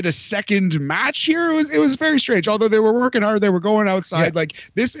kind of did a second match here. It was very strange. Although they were working hard, they were going outside. Yeah.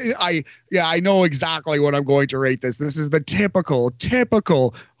 Like this, I know exactly what I'm going to rate this. This is the typical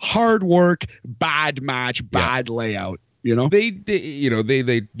hard work, bad match, bad layout. You know, they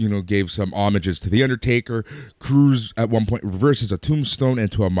gave some homages to The Undertaker. Crews at one point reverses a tombstone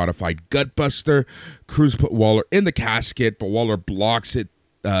into a modified gutbuster. Crews put Waller in the casket, but Waller blocks it,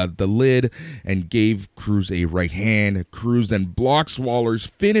 the lid, and gave Crews a right hand. Crews then blocks Waller's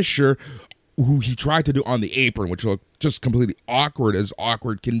finisher, who he tried to do on the apron, which looked just completely awkward as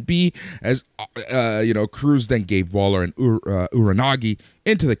awkward can be. As Crews then gave Waller an Uranagi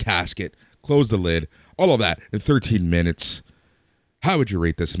into the casket, closed the lid. All of that in 13 minutes. How would you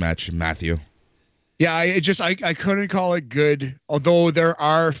rate this match, Matthew? Yeah, I couldn't call it good, although there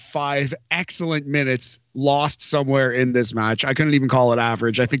are 5 excellent minutes lost somewhere in this match. I couldn't even call it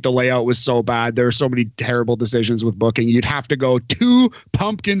average. I think the layout was so bad. There were so many terrible decisions with booking. You'd have to go 2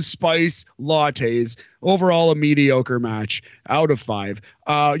 pumpkin spice lattes. Overall, a mediocre match out of 5.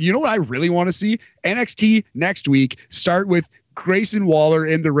 You know what I really want to see? NXT next week start with Grayson Waller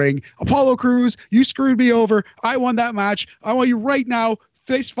in the ring. Apollo Crews, you screwed me over. I won that match. I want you right now.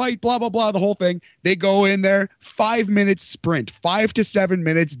 Fist fight, blah, blah, blah, the whole thing. They go in there, 5 minutes sprint, 5 to 7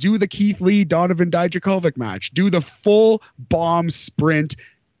 minutes. Do the Keith Lee, Donovan Dijakovic match. Do the full bomb sprint,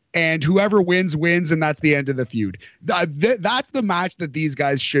 and whoever wins, and that's the end of the feud. That's the match that these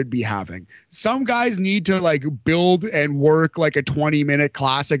guys should be having. Some guys need to build and work like a 20-minute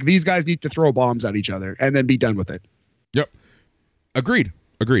classic. These guys need to throw bombs at each other and then be done with it. Yep. Agreed.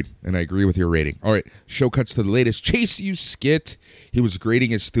 And I agree with your rating. All right. Show cuts to the latest Chase U skit. He was grading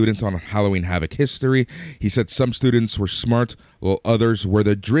his students on Halloween Havoc history. He said some students were smart while others were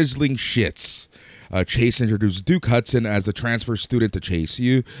the drizzling shits. Chase introduced Duke Hudson as the transfer student to Chase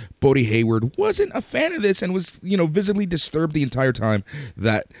U. Bodie Hayward wasn't a fan of this and was, visibly disturbed the entire time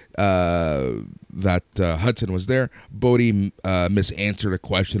that Hudson was there. Bodie misanswered a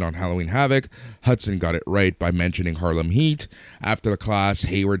question on Halloween Havoc. Hudson got it right by mentioning Harlem Heat. After the class,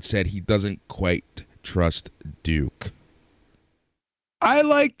 Hayward said he doesn't quite trust Duke. I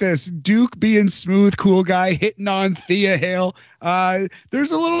like this. Duke being smooth, cool guy, hitting on Thea Hale.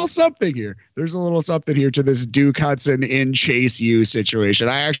 There's a little something here. To this Duke Hudson in Chase U situation.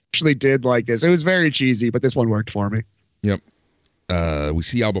 I actually did like this. It was very cheesy, but this one worked for me. Yep. We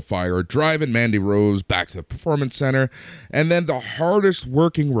see Alba Fire driving Mandy Rose back to the Performance Center. And then the hardest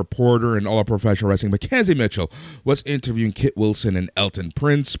working reporter in all of professional wrestling, Mackenzie Mitchell, was interviewing Kit Wilson and Elton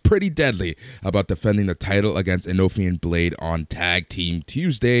Prince, Pretty Deadly, about defending the title against Inofi and Blade on Tag Team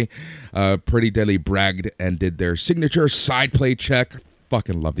Tuesday. Pretty Deadly bragged and did their signature side play check.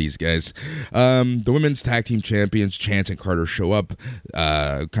 Fucking love these guys. The women's tag team champions, Chance and Carter, show up.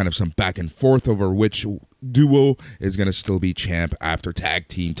 Kind of some back and forth over which duo is going to still be champ after Tag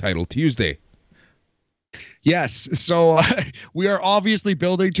Team Title Tuesday. Yes, so we are obviously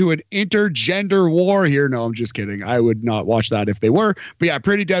building to an intergender war here. No, I'm just kidding. I would not watch that if they were. But yeah,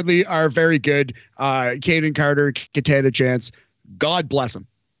 Pretty Deadly are very good. Caden Carter, Katana Chance, God bless them.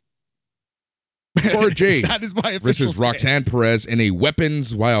 Cora Jade that is my official versus Roxanne Perez in a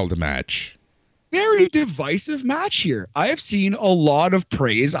Weapons Wild match. Very divisive match here. I have seen a lot of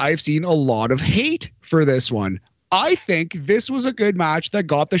praise. I have seen a lot of hate for this one. I think this was a good match that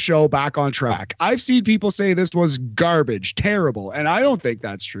got the show back on track. I've seen people say this was garbage, terrible, and I don't think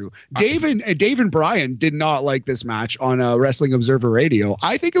that's true. Dave and Brian did not like this match on Wrestling Observer Radio.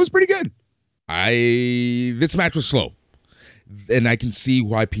 I think it was pretty good. This match was slow, and I can see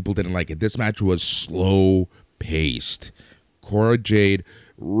why people didn't like it. This match was slow paced. Cora Jade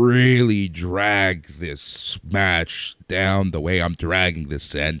really dragged this match down the way I'm dragging this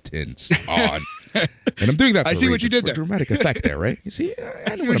sentence on. And I'm doing that for I see what you did there. Dramatic effect there, right? You see,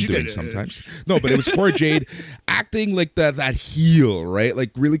 I know what I'm doing sometimes. No, but it was Cora Jade acting like that heel, right? Like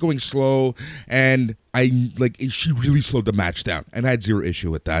really going slow, and she really slowed the match down, and I had zero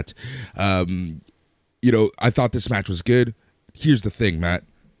issue with that. I thought this match was good. Here's the thing, Matt.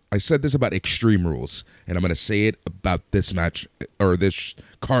 I said this about Extreme Rules, and I'm going to say it about this match or this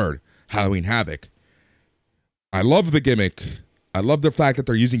card, Halloween Havoc. I love the gimmick. I love the fact that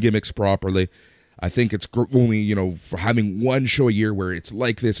they're using gimmicks properly. I think it's only, for having one show a year where it's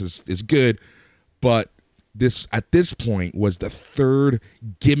like this is good. But this, at this point, was the third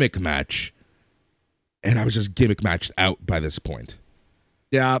gimmick match. And I was just gimmick matched out by this point.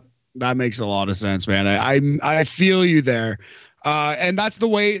 Yeah, that makes a lot of sense, man. I feel you there. And that's the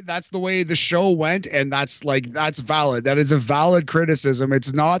way the show went, and that's valid. That is a valid criticism.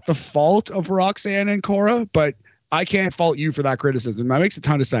 It's not the fault of Roxanne and Cora, but I can't fault you for that criticism. That makes a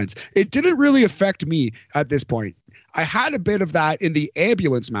ton of sense. It didn't really affect me at this point. I had a bit of that in the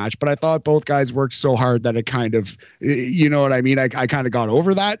ambulance match, but I thought both guys worked so hard that it kind of, you know what I mean? I kind of got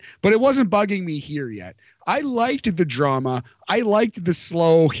over that, but it wasn't bugging me here yet. I liked the drama. I liked the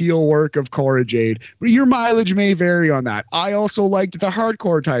slow heel work of Cora Jade, but your mileage may vary on that. I also liked the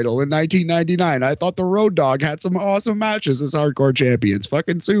hardcore title in 1999. I thought the Road Dogg had some awesome matches as hardcore champions.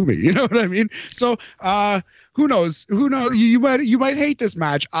 Fucking sue me. You know what I mean? So, who knows? You might hate this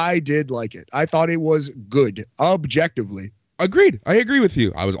match. I did like it. I thought it was good, objectively. Agreed. I agree with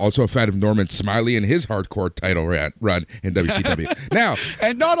you. I was also a fan of Norman Smiley and his hardcore title run in WCW. Now,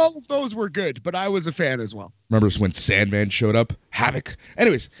 and not all of those were good, but I was a fan as well. Remember when Sandman showed up? Havoc.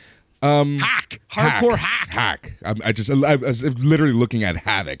 Anyways, hardcore hack. I was literally looking at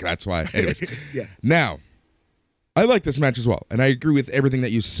Havoc. That's why. Anyways, yes. Now, I like this match as well, and I agree with everything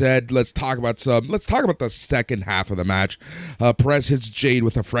that you said. Let's talk about the second half of the match. Perez hits Jade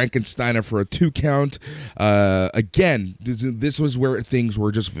with a Frankensteiner for a 2 count. Again, this was where things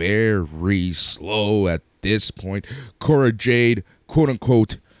were just very slow at this point. Cora Jade, quote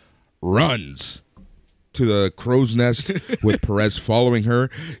unquote, runs to the crow's nest with Perez following her.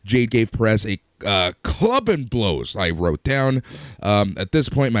 Jade gave Perez a club and blows, I wrote down. At this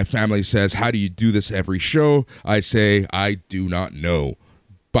point, my family says, how do you do this every show? I say, I do not know.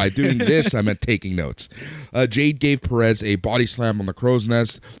 By doing this, I meant taking notes. Jade gave Perez a body slam on the crow's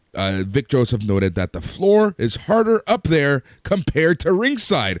nest. Vic Joseph noted that the floor is harder up there compared to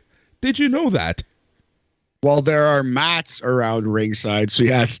ringside. Did you know that? Well, there are mats around ringside, so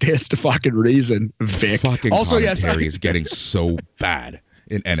yeah, it stands to fucking reason, Vic. Fucking also, commentary yes, is getting so bad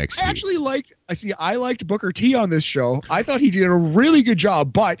in NXT. I liked Booker T on this show. I thought he did a really good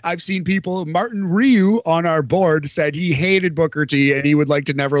job, but I've seen people, Martin Ryu on our board said he hated Booker T and he would like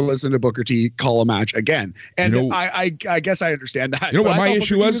to never listen to Booker T call a match again. And I guess I understand that. You know what my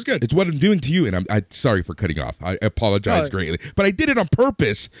issue was? Good. It's what I'm doing to you, and I'm sorry for cutting off. I apologize greatly, but I did it on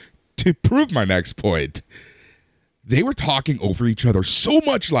purpose to prove my next point. They were talking over each other so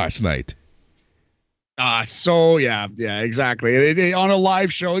much last night. Yeah, exactly. On a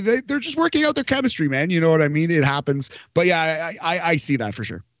live show, they're just working out their chemistry, man. You know what I mean? It happens. But yeah, I see that for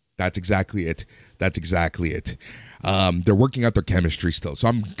sure. That's exactly it. They're working out their chemistry still. So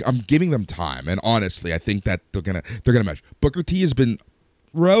I'm giving them time. And honestly, I think that they're gonna match. Booker T has been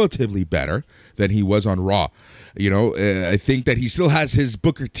relatively better than he was on Raw. I think that he still has his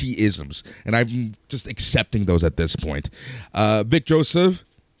Booker T isms, and I'm just accepting those at this point. Vic Joseph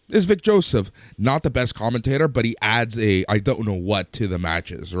is Vic Joseph, not the best commentator, but he adds I don't know what to the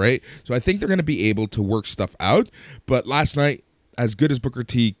matches, right? So I think they're going to be able to work stuff out. But last night, as good as Booker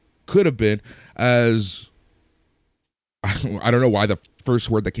T could have been, as I don't know why the first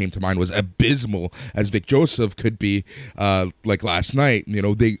word that came to mind was abysmal as Vic Joseph could be, like last night,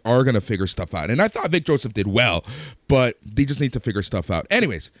 they are going to figure stuff out. And I thought Vic Joseph did well, but they just need to figure stuff out.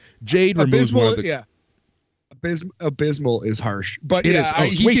 Anyways, Jade removes one of the... Yeah. Abysmal is harsh, but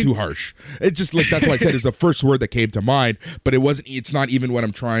it's way too harsh. It's just like, that's why I said it's the first word that came to mind, but it's not even what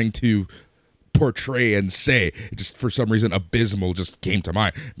I'm trying to portray and say. It just, for some reason, abysmal just came to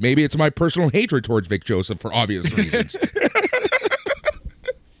mind. Maybe it's my personal hatred towards Vic Joseph for obvious reasons.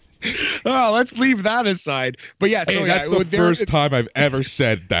 Oh, let's leave that aside. But yeah, so that's the first time I've ever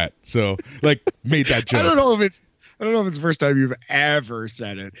said that. So, made that joke. I don't know if it's the first time you've ever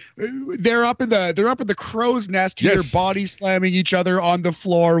said it. They're up in the crow's nest here, yes. Body slamming each other on the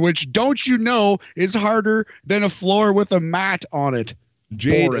floor, which, don't you know, is harder than a floor with a mat on it.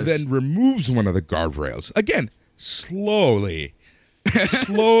 Jade Boris. then removes one of the guardrails. Again, slowly.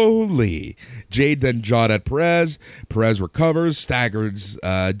 Slowly. Jade then jawed at Perez. Perez recovers, staggers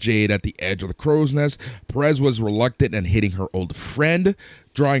Jade at the edge of the crow's nest. Perez was reluctant in hitting her old friend,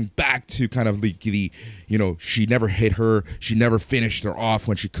 drawing back to kind of the she never hit her. She never finished her off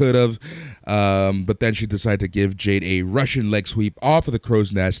when she could have. But then she decided to give Jade a Russian leg sweep off of the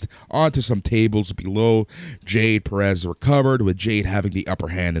crow's nest onto some tables below. Perez recovered, with Jade having the upper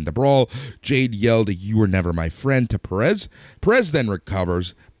hand in the brawl. Jade yelled, "You were never my friend," to Perez. Perez then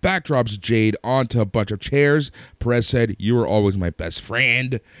recovers, backdrops Jade onto a bunch of chairs. Perez said, "You were always my best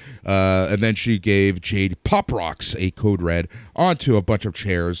friend." And then she gave Jade Pop Rocks, a code red, onto a bunch of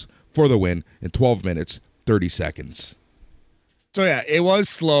chairs for the win in 12 minutes, 30 seconds. So yeah, it was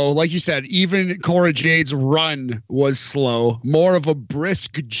slow. Like you said, even Cora Jade's run was slow, more of a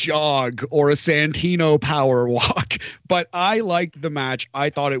brisk jog or a Santino power walk. But I liked the match. I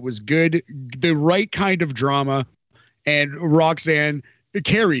thought it was good, the right kind of drama, and Roxanne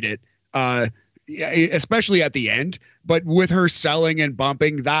carried it, especially at the end. But with her selling and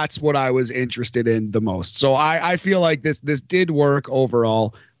bumping, that's what I was interested in the most. So I feel like this did work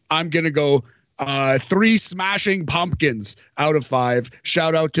overall. I'm gonna go 3 smashing pumpkins out of 5.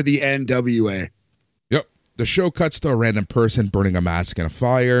 Shout out to the NWA. Yep. The show cuts to a random person burning a mask in a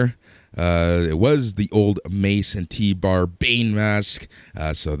fire. It was the old Mace and T-Bar Bane mask.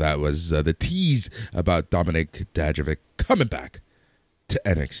 So that was the tease about Dominic Dijakovic coming back to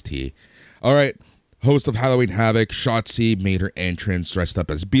NXT. All right. Host of Halloween Havoc, Shotzi, made her entrance dressed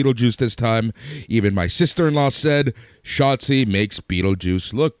up as Beetlejuice this time. Even my sister-in-law said Shotzi makes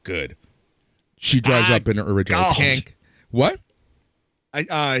Beetlejuice look good. She drives up in her original tank. What?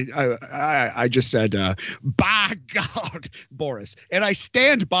 I just said, by God, Boris, and I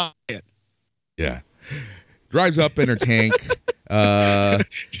stand by it. Yeah. Drives up in her tank.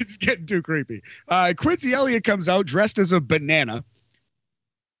 It's getting too creepy. Quincy Elliott comes out dressed as a banana.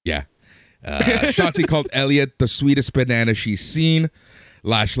 Yeah. Shotzi called Elliott the sweetest banana she's seen.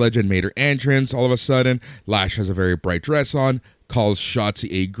 Lash Legend made her entrance. All of a sudden, Lash has a very bright dress on, calls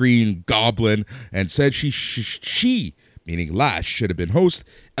Shotzi a green goblin, and said she, meaning Lash, should have been host.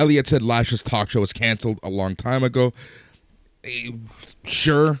 Elliott said Lash's talk show was canceled a long time ago.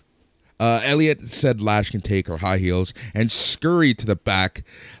 Sure. Elliott said Lash can take her high heels and scurried to the back.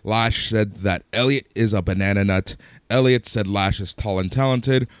 Lash said that Elliott is a banana nut. Elliott said Lash is tall and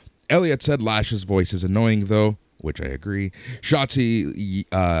talented. Elliott said Lash's voice is annoying, though, which I agree. Shotzi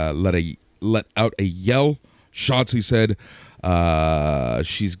let out a yell. Shotzi said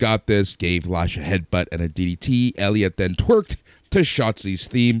she's got this, gave Lash a headbutt and a DDT. Elliott then twerked to Shotzi's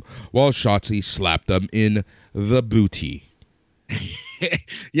theme while Shotzi slapped him in the booty.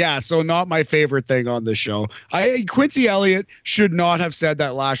 Yeah, so not my favorite thing on the show. Quincy Elliott should not have said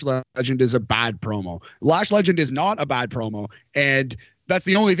that Lash Legend is a bad promo. Lash Legend is not a bad promo, and that's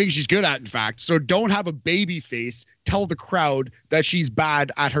the only thing she's good at, in fact. So don't have a baby face tell the crowd that she's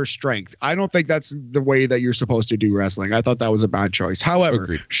bad at her strength. I don't think that's the way that you're supposed to do wrestling. I thought that was a bad choice. However,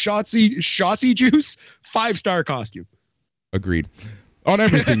 Agreed. Shotzi Juice, 5-star costume. Agreed. On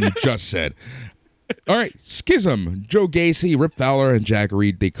everything you just said. All right, Schism. Joe Gacy, Rip Fowler, and Jack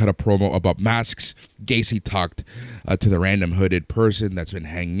Reed, they cut a promo about masks. Gacy talked to the random hooded person that's been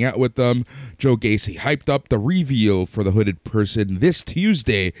hanging out with them. Joe Gacy hyped up the reveal for the hooded person this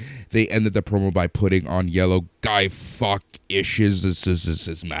Tuesday. They ended the promo by putting on yellow guy fuck issues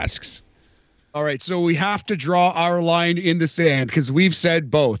masks. All right, so we have to draw our line in the sand because we've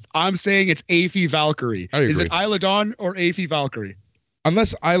said both. I'm saying it's Aphie Valkyrie. Is it Isla Dawn or Aphie Valkyrie?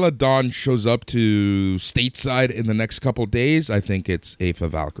 Unless Isla Dawn shows up to stateside in the next couple days, I think it's Aphie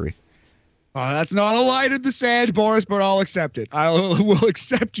Valkyrie. That's not a line in the sand, Boris, but I'll accept it. I will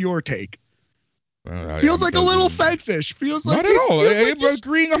accept your take. Feels like a little fence-ish. Feels like not at all. I'm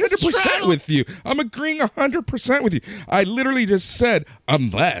agreeing 100% with you. I'm agreeing 100% with you. I literally just said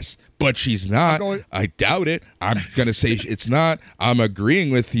unless, but she's not. I doubt it. I'm gonna say it's not. I'm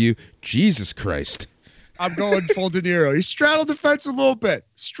agreeing with you. Jesus Christ. I'm going full De Niro. He straddled the fence a little bit.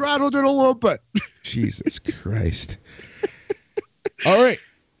 Straddled it a little bit. Jesus Christ. All right.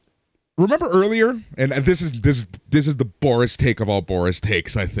 Remember earlier, and this is the Boris take of all Boris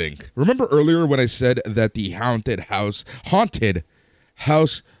takes, I think. Remember earlier when I said that the haunted house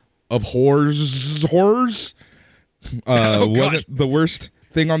of horrors wasn't the worst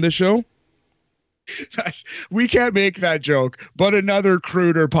thing on this show? We can't make that joke, but another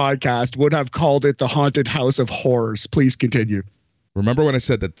cruder podcast would have called it the haunted house of horrors. Please continue. Remember when I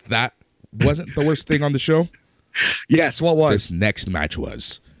said that wasn't the worst thing on the show? Yes, what was? This next match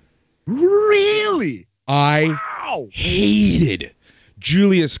was. Really? I hated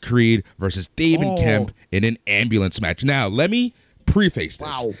Julius Creed versus David Kemp in an ambulance match. Now, let me preface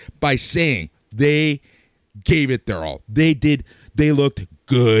this by saying they gave it their all. They looked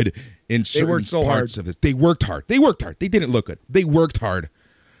good in certain parts of this. They worked hard. They didn't look good. They worked hard.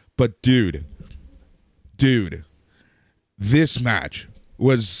 But dude, this match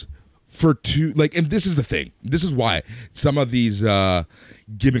was for two, and this is the thing. This is why some of these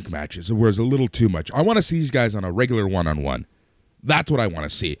gimmick matches was a little too much. I want to see these guys on a regular one-on-one. That's what I want to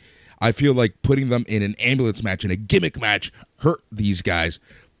see. I feel like putting them in an ambulance match and a gimmick match hurt these guys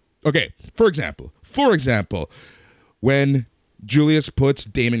Okay, for example, when Julius puts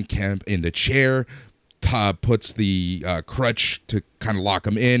Damon Kemp in the chair, puts the crutch to kind of lock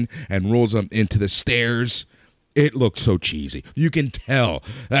him in, and rolls him into the stairs, it looked so cheesy. You can tell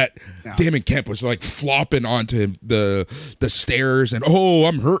that Damon Kemp was like flopping onto the stairs, and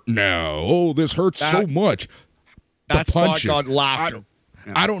I'm hurt now. Oh, this hurts so much. That spot got laughter.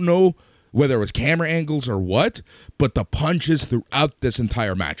 I don't know whether it was camera angles or what, but the punches throughout this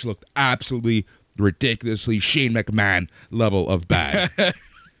entire match looked absolutely ridiculously Shane McMahon level of bad.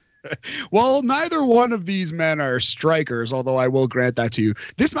 Well, neither one of these men are strikers, although I will grant that to you.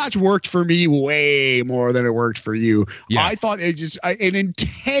 This match worked for me way more than it worked for you. Yeah. I thought it just an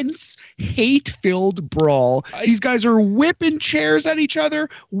intense, hate-filled brawl. These guys are whipping chairs at each other,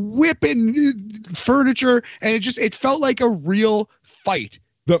 whipping furniture, and it felt like a real fight.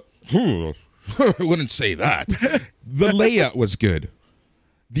 I wouldn't say that. The layout was good.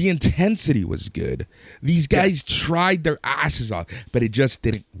 The intensity was good. These guys tried their asses off, but it just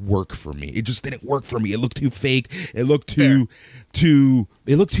didn't work for me. It looked too fake. It looked too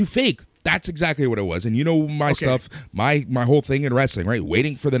fake. That's exactly what it was. And you know my stuff, my whole thing in wrestling, right?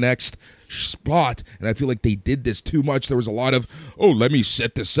 Waiting for the next spot. And I feel like they did this too much. There was a lot of, let me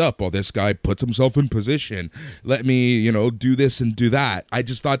set this up while this guy puts himself in position. Let me, do this and do that. I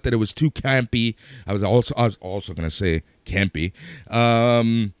just thought that it was too campy. I was also going to say campy.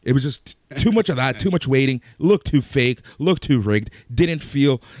 It was just too much of that, too much waiting, looked too fake, looked too rigged, didn't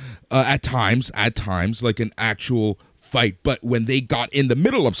feel at times like an actual fight. But when they got in the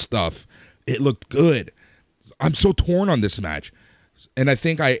middle of stuff, it looked good. I'm so torn on this match. And I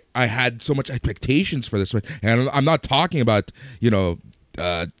think I had so much expectations for this one. And I'm not talking about,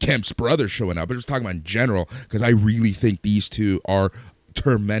 Kemp's brother showing up. I'm just talking about in general, because I really think these two are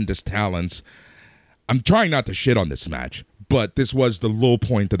tremendous talents. I'm trying not to shit on this match, but this was the low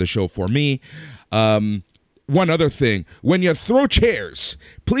point of the show for me. One other thing, when you throw chairs,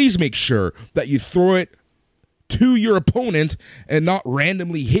 please make sure that you throw it to your opponent and not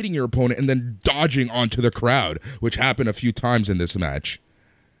randomly hitting your opponent and then dodging onto the crowd, which happened a few times in this match.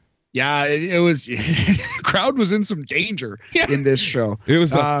 Yeah, it was. Crowd was in some danger in this show. It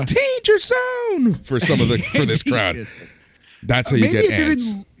was the danger zone for this crowd. Yes. That's how you get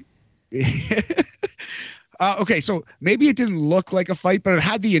ants. Okay, so maybe it didn't look like a fight, but it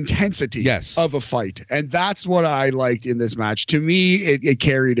had the intensity of a fight, and that's what I liked in this match. To me, it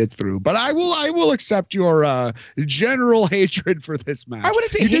carried it through. But I will accept your general hatred for this match. I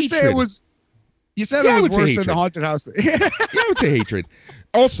wouldn't say hatred. You said it was worse than the haunted house. I would say hatred.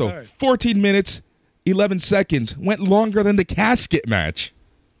 Also, 14 minutes, 11 seconds went longer than the casket match.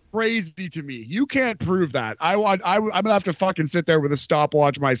 Crazy to me. You can't prove that. I'm gonna have to fucking sit there with a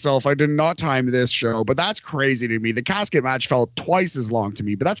stopwatch myself. I did not time this show, but that's crazy to me. The casket match felt twice as long to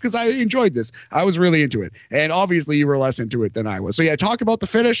me, but that's because I enjoyed this. I was really into it, and obviously you were less into it than I was. So yeah, talk about the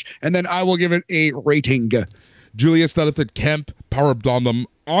finish, and then I will give it a rating. Julius lifted Kemp, powerbombed them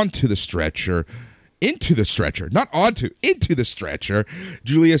into the stretcher.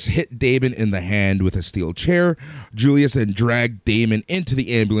 Julius hit Damon in the hand with a steel chair. Julius then dragged Damon into the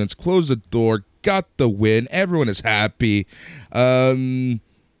ambulance, closed the door, got the win. Everyone is happy. That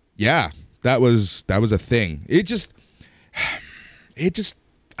was a thing. It just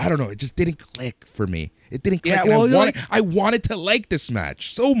I don't know. It just didn't click for me. It didn't click. Yeah, I wanted to like this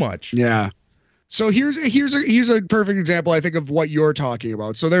match so much. Yeah. So here's a perfect example, I think, of what you're talking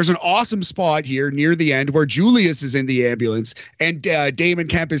about. So there's an awesome spot here near the end where Julius is in the ambulance and Damon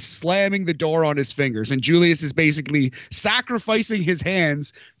Kemp is slamming the door on his fingers. And Julius is basically sacrificing his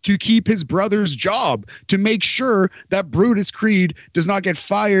hands to keep his brother's job, to make sure that Brutus Creed does not get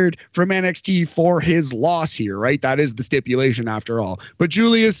fired from NXT for his loss here, right? That is the stipulation after all. But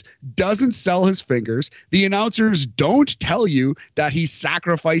Julius doesn't sell his fingers. The announcers don't tell you that he's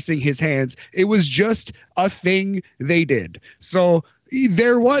sacrificing his hands. It was just a thing they did. So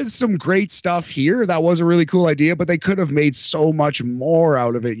there was some great stuff here. That was a really cool idea, but they could have made so much more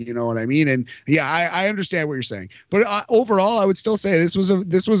out of it. You know what I mean? And yeah, I understand what you're saying, but overall, I would still say this was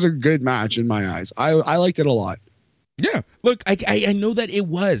a good match in my eyes. I liked it a lot. Yeah, look, I know that it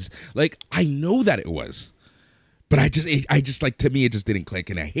was but I just like, to me, it just didn't click,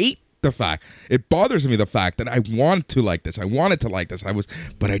 and I hate the fact, it bothers me, the fact that I wanted to like this,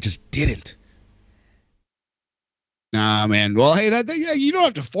 but I just didn't. Nah, man. Well, hey, you don't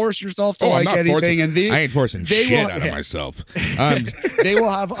have to force yourself to like anything. I ain't forcing shit out of myself. They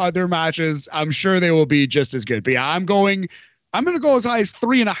will have other matches. I'm sure they will be just as good. But yeah, I'm going to go as high as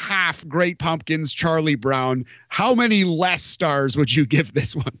 3.5 Great Pumpkins, Charlie Brown. How many less stars would you give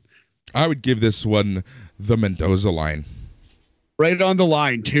this one? I would give this one the Mendoza line. Right on the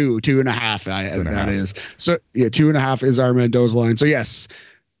line, 2.5. and a That half. is. So yeah, 2.5 is our Mendoza line. So yes.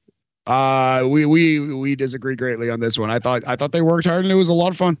 We disagree greatly on this one. I thought they worked hard and it was a lot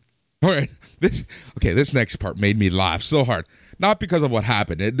of fun. All right. This next part made me laugh so hard. Not because of what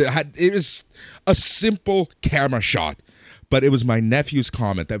happened. It was a simple camera shot, but it was my nephew's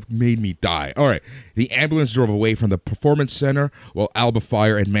comment that made me die. All right. The ambulance drove away from the performance center while Alba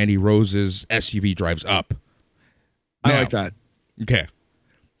Fire and Mandy Rose's SUV drives up. I Now, like that. Okay.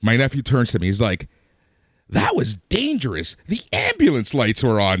 My nephew turns to me. He's like, "That was dangerous. The ambulance lights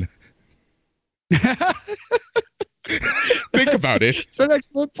were on." Think about it. It's an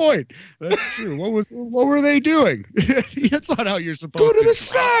excellent point. That's true. What were they doing? That's not how you're supposed Go to. to the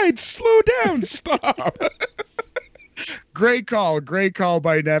side. Slow down. Stop. Great call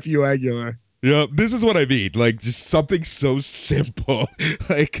by nephew Aguilar. Yeah, this is what I mean. Like, just something so simple.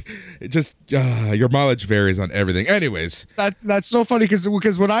 Like, your mileage varies on everything. Anyways. That's so funny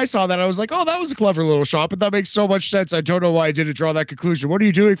because when I saw that, I was like, oh, that was a clever little shot, but that makes so much sense. I don't know why I didn't draw that conclusion. What are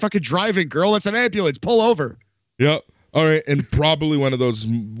you doing? Fucking driving, girl. It's an ambulance. Pull over. Yep. All right. And probably one of those,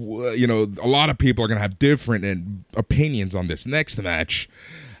 a lot of people are going to have different opinions on this next match.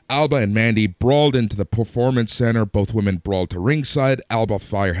 Alba and Mandy brawled into the performance center. Both women brawled to ringside. Alba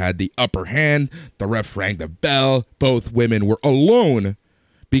Fire had the upper hand. The ref rang the bell. Both women were alone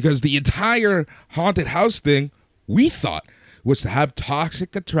because the entire haunted house thing, we thought, was to have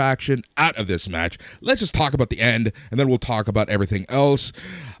Toxic Attraction out of this match. Let's just talk about the end, and then we'll talk about everything else.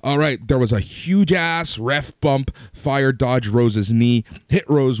 All right, there was a huge-ass ref bump. Fire dodged Rose's knee, hit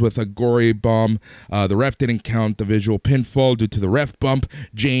Rose with a gory bomb. The ref didn't count the visual pinfall due to the ref bump.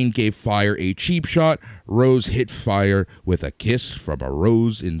 Jane gave Fire a cheap shot. Rose hit Fire with a kiss from a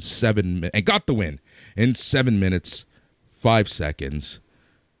rose in 7 minutes, and got the win in 7 minutes, 5 seconds.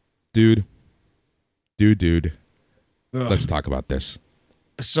 Dude. Let's talk about this.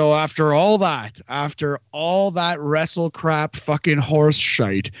 So after all that wrestle crap fucking horse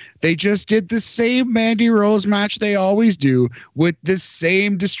shite, they just did the same Mandy Rose match they always do with the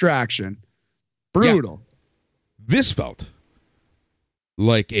same distraction. Brutal. Yeah. This felt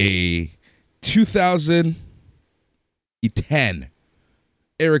like a 2010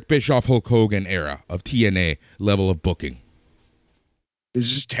 Eric Bischoff, Hulk Hogan era of TNA level of booking. It was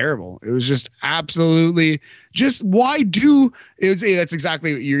just terrible. It was just absolutely just that's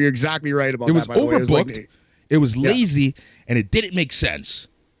exactly, you're exactly right about that. It was by the way. overbooked. It was lazy and it didn't make sense.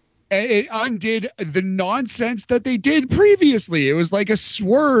 It undid the nonsense that they did previously. It was like a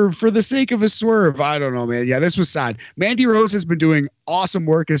swerve for the sake of a swerve. I don't know, man. Yeah, this was sad. Mandy Rose has been doing awesome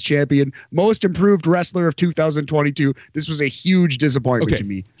work as champion, most improved wrestler of 2022. This was a huge disappointment to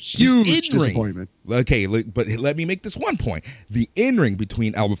me. Huge disappointment. Okay, but let me make this one point. The in-ring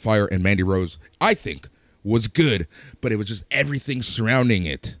between Alba Fire and Mandy Rose, I think, was good, but it was just everything surrounding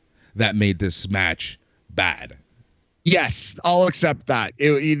it that made this match bad. Yes, I'll accept that.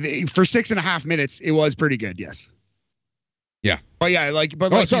 For 6.5 minutes, it was pretty good. Yes. Yeah. But yeah, like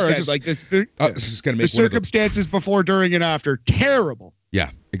you said, like this is gonna make the circumstances before, during, and after terrible. Yeah,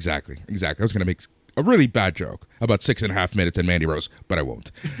 exactly. I was gonna make a really bad joke about 6.5 minutes and Mandy Rose, but I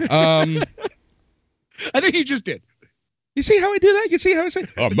won't. I think you just did. You see how I do that? You see how I say,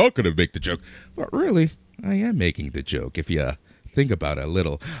 oh, I'm not gonna make the joke, but really, I am making the joke. If you think about it a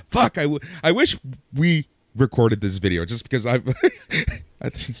little. Fuck, I wish we recorded this video just because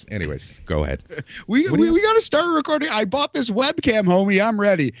anyways, go ahead. We got to start recording. I bought this webcam, homie. I'm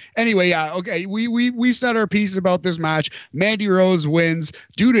ready. Anyway, yeah, okay. We said our piece about this match. Mandy Rose wins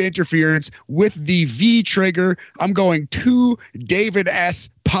due to interference with the V trigger. I'm going 2 David S.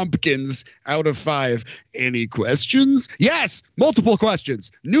 Pumpkins out of 5. Any questions? Yes, multiple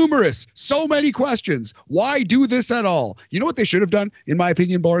questions. Numerous. So many questions. Why do this at all? You know what they should have done, in my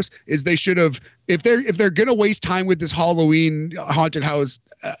opinion, Boris, is they should have, if they're gonna waste time with this Halloween haunted house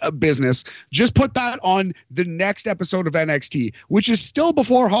business, just put that on the next episode of NXT, which is still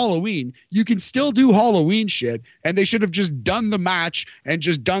before Halloween. You can still do Halloween shit, and they should have just done the match and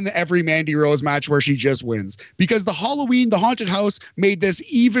just done every Mandy Rose match where she just wins, because the haunted house made this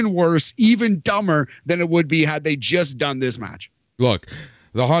even worse, even dumber than it would be had they just done this match. Look,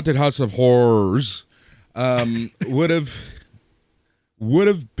 the Haunted House of Horrors would have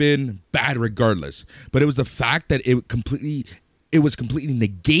been bad regardless, but it was the fact that it was completely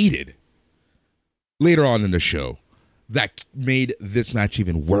negated later on in the show that made this match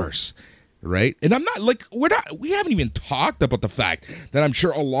even worse, right? And I'm not like, we haven't even talked about the fact that I'm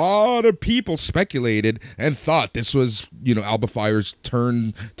sure a lot of people speculated and thought this was, Alba Fire's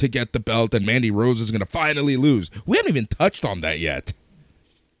turn to get the belt and Mandy Rose is going to finally lose. We haven't even touched on that yet.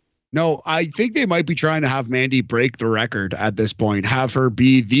 No, I think they might be trying to have Mandy break the record at this point, have her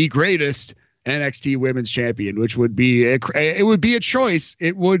be the greatest NXT Women's Champion, which would be it would be a choice.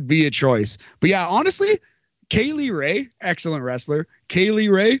 It would be a choice. But yeah, honestly, Kaylee Ray, excellent wrestler.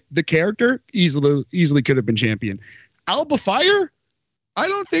 Kaylee Ray, the character, easily could have been champion. Alba Fire, I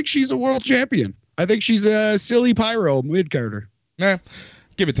don't think she's a world champion. I think she's a silly pyro mid-carder. Nah,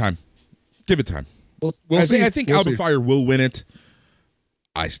 give it time. Give it time. We'll see. I think Alba Fire will win it.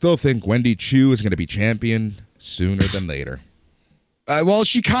 I still think Wendy Chu is going to be champion sooner than later. Well,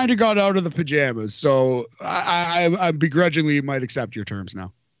 she kind of got out of the pajamas, so I begrudgingly might accept your terms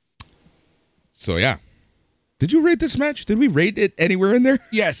now. So yeah, did you rate this match? Did we rate it anywhere in there?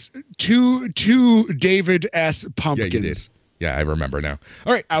 Yes, two David S. Pumpkins. Yeah, you did. Yeah, I remember now.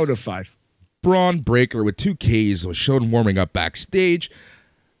 All right, out of 5. Braun Breaker with 2 Ks was shown warming up backstage.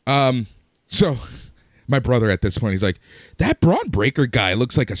 So my brother at this point, he's like, that Braun Breaker guy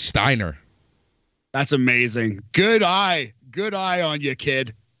looks like a Steiner. That's amazing. Good eye on you,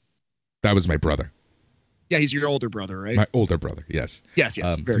 kid. That was my brother. Yeah, he's your older brother, right? My older brother, yes. Yes.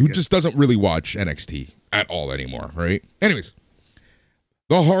 Who just doesn't really watch NXT at all anymore, right? Anyways,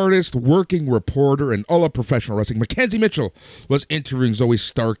 the hardest working reporter in all of professional wrestling, Mackenzie Mitchell, was interviewing Zoe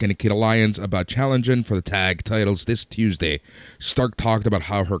Stark and Nikita Lyons about challenging for the tag titles this Tuesday. Stark talked about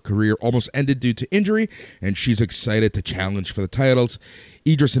how her career almost ended due to injury, and she's excited to challenge for the titles.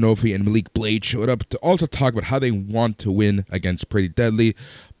 Idris Inofi and Malik Blade showed up to also talk about how they want to win against Pretty Deadly.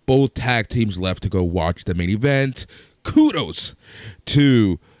 Both tag teams left to go watch the main event. Kudos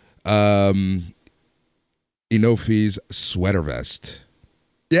to Inofi's sweater vest.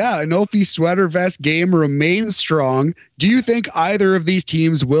 Yeah, Inofi's sweater vest game remains strong. Do you think either of these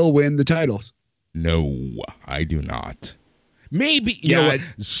teams will win the titles? No, I do not. Maybe, you know what?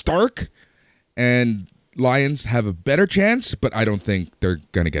 Stark and Lions have a better chance, but I don't think they're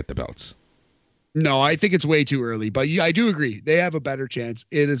going to get the belts. No, I think it's way too early, but I do agree. They have a better chance.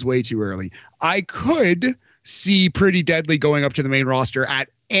 It is way too early. I could see Pretty Deadly going up to the main roster at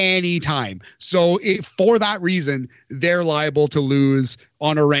any time. So for that reason, they're liable to lose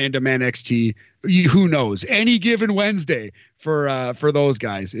on a random NXT. Who knows? Any given Wednesday for those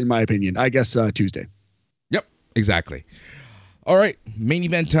guys, in my opinion. I guess Tuesday. Yep, exactly. All right, main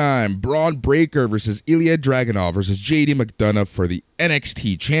event time. Braun Breaker versus Ilya Dragunov versus JD McDonough for the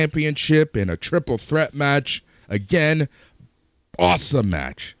NXT Championship in a triple threat match. Again, awesome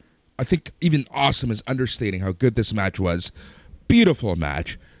match. I think even awesome is understating how good this match was. Beautiful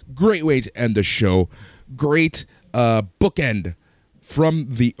match. Great way to end the show. Great bookend from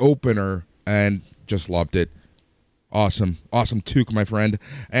the opener, and just loved it. Awesome toque, my friend.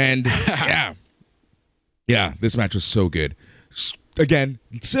 And yeah, this match was so good. Again,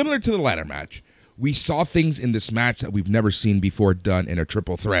 similar to the ladder match, we saw things in this match that we've never seen before done in a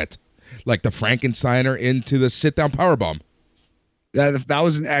triple threat, like the Frankensteiner into the sit-down powerbomb. That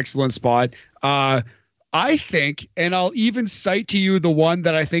was an excellent spot. I think, and I'll even cite to you the one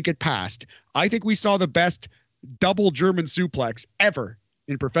that I think it passed. I think we saw the best double German suplex ever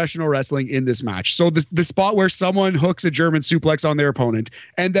in professional wrestling in this match. So the spot where someone hooks a German suplex on their opponent,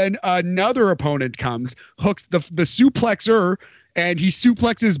 and then another opponent comes, hooks the suplexer, and he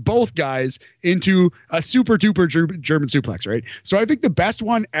suplexes both guys into a super duper German suplex, right? So I think the best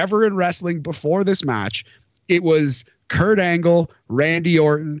one ever in wrestling before this match, it was Kurt Angle, Randy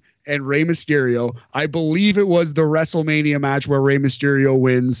Orton, and Rey Mysterio. I believe it was the WrestleMania match where Rey Mysterio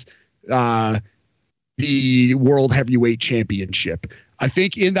wins the World Heavyweight Championship. I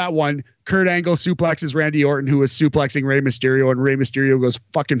think in that one, Kurt Angle suplexes Randy Orton, who was suplexing Rey Mysterio, and Rey Mysterio goes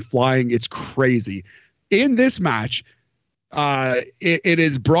fucking flying. It's crazy. In this match, it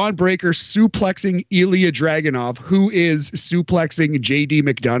is Braun Breaker suplexing Ilya Dragunov, who is suplexing JD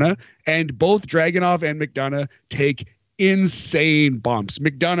McDonough, and both Dragunov and McDonough take insane bumps.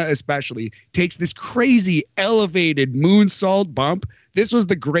 McDonough especially takes this crazy elevated moonsault bump. This was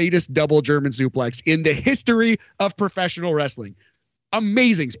the greatest double German suplex in the history of professional wrestling.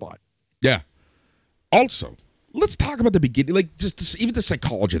 Amazing spot. Yeah. Also, let's talk about the beginning, like even the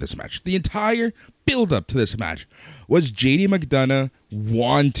psychology of this match. The entire build-up to this match was JD McDonough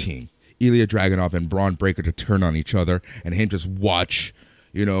wanting Ilya Dragunov and Braun Breaker to turn on each other, and him just watch,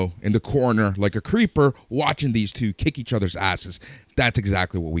 in the corner like a creeper, watching these two kick each other's asses. That's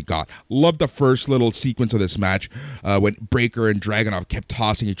exactly what we got. Love the first little sequence of this match when Breaker and Dragunov kept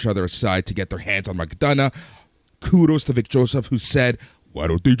tossing each other aside to get their hands on McDonough. Kudos to Vic Joseph, who said, why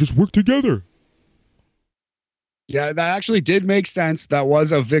don't they just work together? Yeah, that actually did make sense. That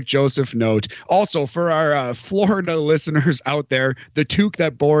was a Vic Joseph note. Also, for our Florida listeners out there, the toque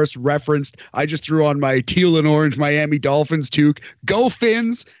that Boris referenced, I just threw on my teal and orange Miami Dolphins toque. Go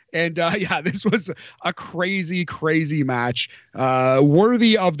Fins! And yeah, this was a crazy, crazy match,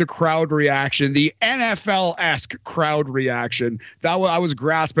 worthy of the crowd reaction, the NFL-esque crowd reaction. I was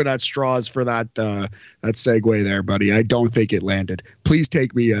grasping at straws for that segue there, buddy. I don't think it landed. Please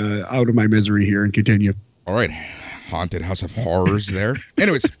take me out of my misery here and continue. All right, Haunted House of Horrors there.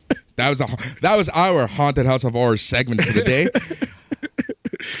 Anyways, that was our Haunted House of Horrors segment for the day.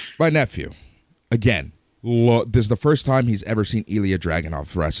 My nephew, again, this is the first time he's ever seen Ilya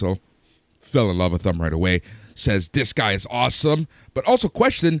Dragunov wrestle. Fell in love with him right away. Says this guy is awesome, but also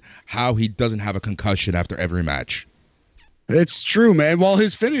questioned how he doesn't have a concussion after every match. It's true, man. Well,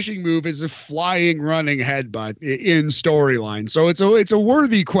 his finishing move is a flying running headbutt in storyline. So it's a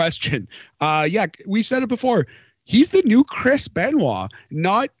worthy question. Yeah, we've said it before. He's the new Chris Benoit.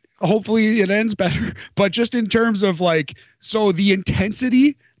 Not hopefully it ends better, but just in terms of so the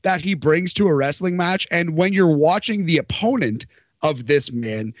intensity that he brings to a wrestling match, and when you're watching the opponent of this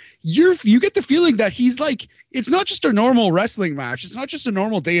man, you get the feeling that he's it's not just a normal wrestling match. It's not just a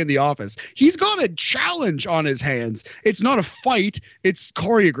normal day in the office. He's got a challenge on his hands. It's not a fight. It's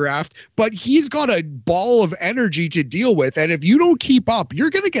choreographed, but he's got a ball of energy to deal with. And if you don't keep up, you're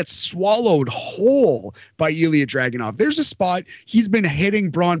going to get swallowed whole by Ilya Dragunov. There's a spot he's been hitting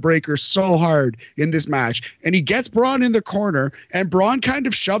Braun Breaker so hard in this match, and he gets Braun in the corner, and Braun kind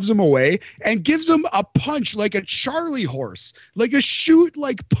of shoves him away and gives him a punch like a Charlie horse, like a shoot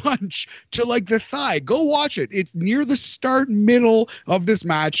punch to the thigh. Go watch it. It's near the middle of this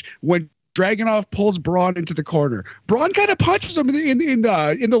match when Dragunov pulls Braun into the corner. Braun kind of punches him in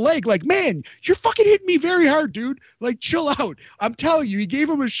the leg, man, you're fucking hitting me very hard, dude. Chill out. I'm telling you, he gave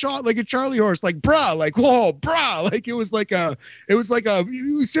him a shot like a Charlie horse, brah, whoa, brah. It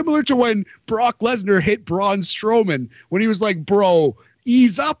was similar to when Brock Lesnar hit Braun Strowman when he was bro,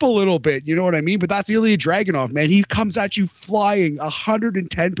 ease up a little bit, you know what I mean? But that's Ilya Dragunov, man. He comes at you flying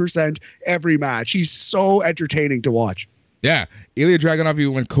 110% every match. He's so entertaining to watch. Yeah, Ilya Dragunov, he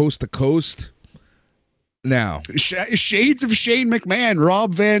went coast to coast. Now, shades of Shane McMahon,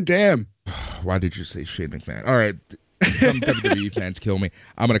 Rob Van Dam. Why did you say Shane McMahon? All right, some WWE fans kill me.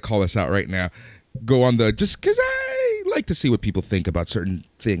 I'm gonna call this out right now. Go on just because I like to see what people think about certain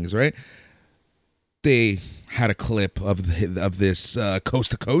things, right? They had a clip of this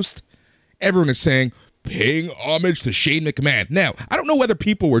coast to coast. Everyone is saying paying homage to Shane McMahon. Now, I don't know whether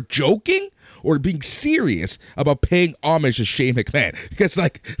people were joking or being serious about paying homage to Shane McMahon, because oh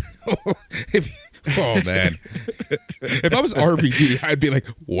man, if I was RVD, I'd be like,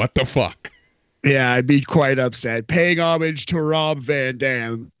 what the fuck? Yeah, I'd be quite upset. Paying homage to Rob Van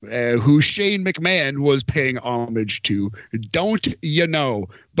Dam, who Shane McMahon was paying homage to. Don't you know?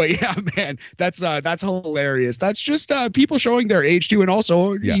 But yeah, man, that's hilarious. That's just people showing their age too, and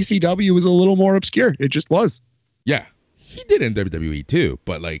also ECW was a little more obscure. It just was. Yeah, he did in WWE too,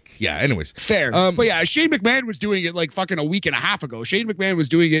 but yeah. Anyways, fair. But yeah, Shane McMahon was doing it fucking a week and a half ago. Shane McMahon was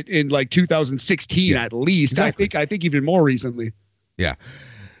doing it in 2016 at least. Exactly. I think even more recently. Yeah.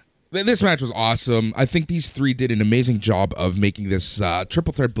 This match was awesome. I think these three did an amazing job of making this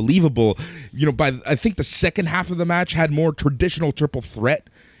triple threat believable. I think the second half of the match had more traditional triple threat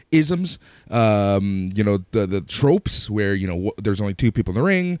isms. The tropes where there's only two people in the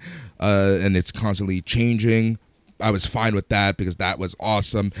ring, and it's constantly changing. I was fine with that because that was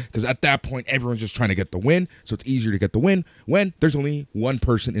awesome. Because at that point, everyone's just trying to get the win. So it's easier to get the win when there's only one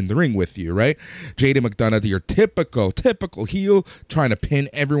person in the ring with you, right? JD McDonough, your typical heel, trying to pin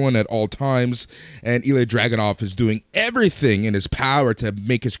everyone at all times. And Ilya Dragunov is doing everything in his power to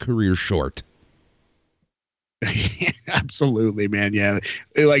make his career short. Absolutely, man. Yeah.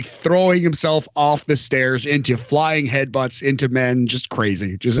 Throwing himself off the stairs into flying headbutts into men. Just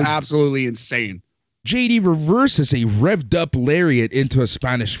crazy. Just absolutely insane. JD reverses a revved up lariat into a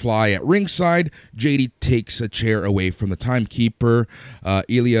Spanish fly at ringside. JD takes a chair away from the timekeeper.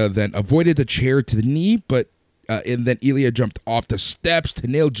 Ilya then avoided the chair to the knee, and then Ilya jumped off the steps to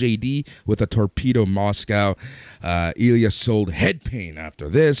nail JD with a torpedo Moscow. Ilya sold head pain after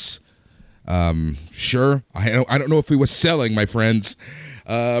this. Sure. I don't know if he was selling, my friends.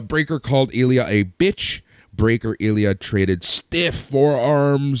 Breaker called Ilya a bitch. Breaker Ilya traded stiff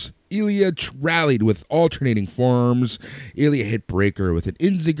forearms. Ilya rallied with alternating forearms. Ilya hit Breaker with an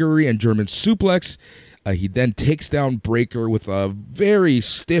enziguri and German suplex. He then takes down Breaker with a very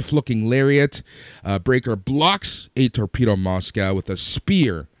stiff-looking lariat. Breaker blocks a torpedo Moscow with a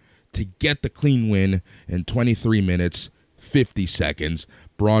spear to get the clean win in 23 minutes, 50 seconds.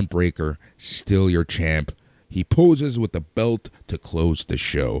 Braun Breaker, still your champ. He poses with the belt to close the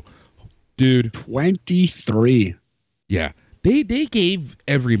show. Dude. 23. Yeah. They gave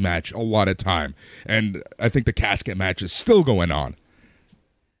every match a lot of time, and I think the casket match is still going on.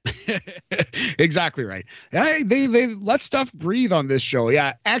 Exactly right. They let stuff breathe on this show.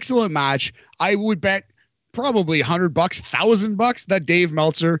 Yeah, excellent match. I would bet probably $100, $1,000 that Dave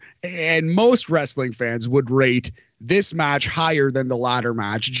Meltzer and most wrestling fans would rate this match higher than the ladder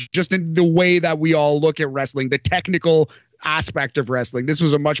match, just in the way that we all look at wrestling, the technical aspect of wrestling. This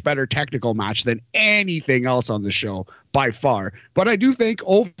was a much better technical match than anything else on the show by far. But I do think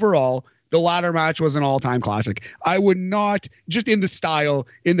overall, the ladder match was an all-time classic. I would not, just in the style,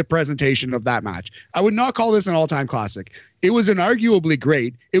 in the presentation of that match, I would not call this an all-time classic. It was inarguably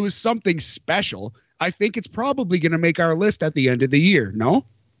great. It was something special. I think it's probably going to make our list at the end of the year. No?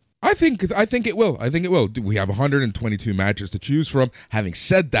 I think it will. I think it will. We have 122 matches to choose from. Having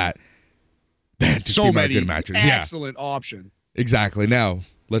said that, man, just so many good matches. Excellent options. Exactly. Now,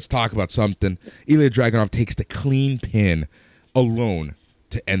 let's talk about something. Ilya Dragunov takes the clean pin alone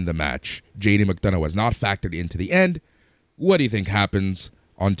to end the match. JD McDonough was not factored into the end. What do you think happens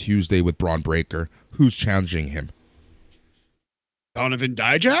on Tuesday with Braun Breaker? Who's challenging him? Donovan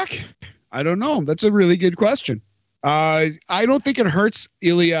Dijak? I don't know. That's a really good question. I don't think it hurts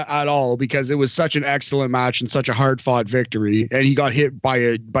Ilya at all because it was such an excellent match and such a hard-fought victory, and he got hit by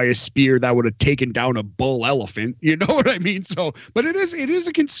a spear that would have taken down a bull elephant. You know what I mean? So, but it is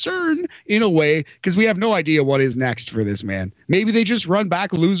a concern in a way because we have no idea what is next for this man. Maybe they just run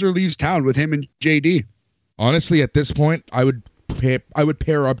back loser leaves town with him and JD. Honestly, at this point, I would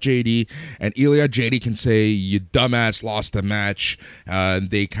pair up JD and Ilya. JD can say, "You dumbass, lost the match."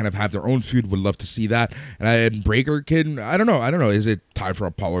 They kind of have their own feud. Would love to see that. And Breaker can, I don't know. Is it time for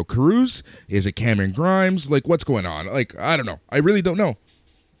Apollo Crews? Is it Cameron Grimes? Like, what's going on? Like, I don't know. I really don't know.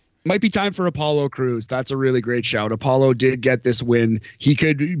 Might be time for Apollo Crews. That's a really great shout. Apollo did get this win. He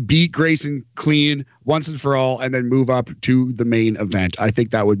could beat Grayson clean once and for all and then move up to the main event. I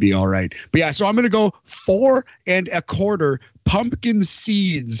think that would be all right. But yeah, so I'm going to go 4 1/4 pumpkin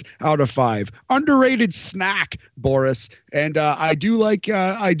seeds out of 5. Underrated snack, Boris. And I do like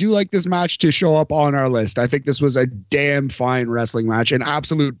this match to show up on our list. I think this was a damn fine wrestling match, an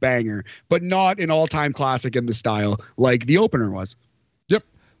absolute banger, but not an all-time classic in the style like the opener was. Yep.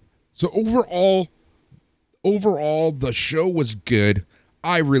 So overall, the show was good.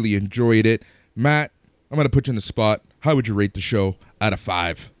 I really enjoyed it. Matt, I'm going to put you in the spot. How would you rate the show out of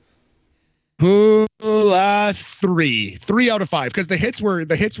 5? 3 out of 5 because the hits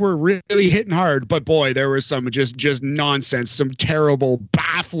were really hitting hard, but boy, there was some just nonsense, some terrible,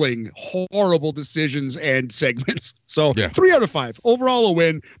 baffling, horrible decisions and segments. So yeah. 3 out of 5 overall a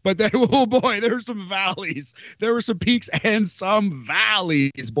win, but then oh boy, there were some valleys, there were some peaks and some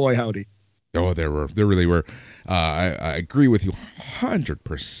valleys. Boy howdy. Oh, there really were. I agree with you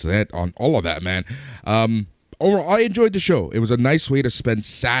 100% on all of that, man. Overall, I enjoyed the show. It was a nice way to spend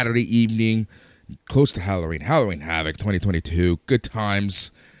Saturday evening, close to Halloween Havoc 2022. Good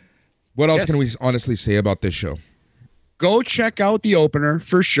times. What else can we honestly say about this show? Go check out the opener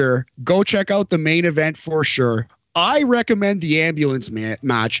for sure. Go check out the main event for sure. I recommend the ambulance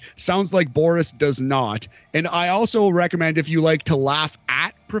match. Sounds like Boris does not. And I also recommend, if you like to laugh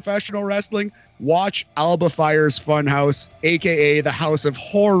at professional wrestling, watch Alba Fire's Funhouse, a.k.a. the House of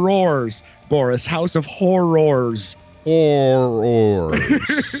Horrors. Boris, House of Horrors.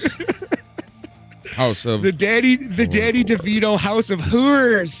 Horrors. House of the Danny DeVito House of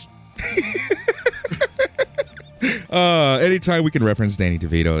Horrors. Anytime we can reference Danny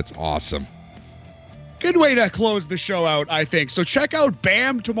DeVito, it's awesome. Good way to close the show out, I think. So check out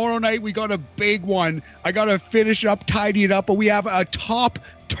BAM tomorrow night. We got a big one. I got to finish up, tidy it up, but we have a top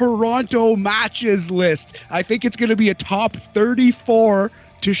Toronto matches list. I think it's going to be a top 34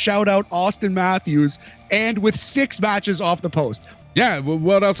 to shout out Austin Matthews, and with 6 matches off the post. Yeah, well,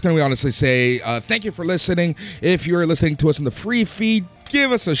 what else can we honestly say? Thank you for listening. If you're listening to us on the free feed,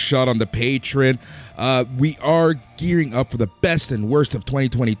 give us a shot on the Patreon. We are gearing up for the best and worst of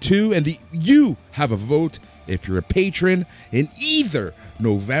 2022, and you have a vote if you're a patron in either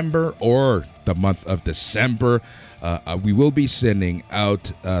November or the month of December. We will be sending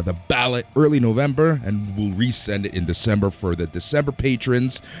out the ballot early November, and we'll resend it in December for the December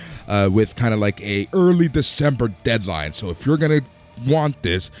patrons with kind of like a early December deadline. So if you're going to want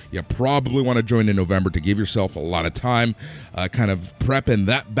this, you probably want to join in November to give yourself a lot of time kind of prepping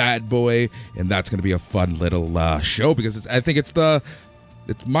that bad boy, and that's going to be a fun little show because I think it's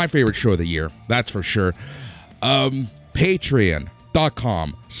my favorite show of the year, that's for sure.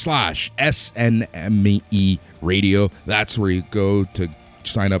 Patreon.com/SNME radio. That's where you go to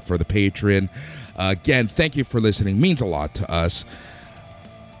sign up for the Patreon. Again, thank you for listening, means a lot to us.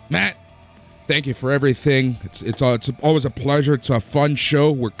 Matt, thank you for everything. It's always a pleasure. It's a fun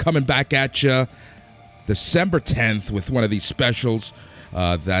show. We're coming back at you December 10th with one of these specials.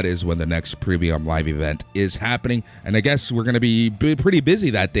 that is when the next Premium Live event is happening. And I guess we're going to be pretty busy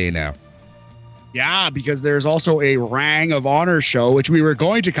that day now. Yeah, because there's also a Ring of Honor show, which we were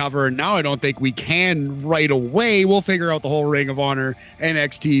going to cover, and now I don't think we can right away. We'll figure out the whole Ring of Honor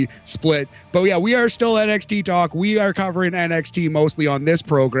NXT split. But yeah, we are still NXT Talk. We are covering NXT mostly on this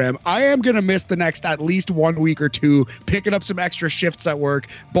program. I am going to miss the next at least 1 week or two, picking up some extra shifts at work.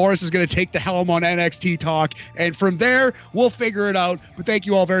 Boris is going to take the helm on NXT Talk, and from there, we'll figure it out. But thank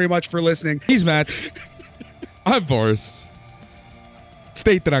you all very much for listening. He's Matt. I'm Boris.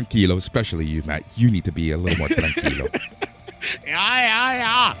 Stay tranquilo, especially you, Matt. You need to be a little more tranquilo.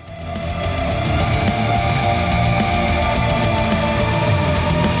 Yeah.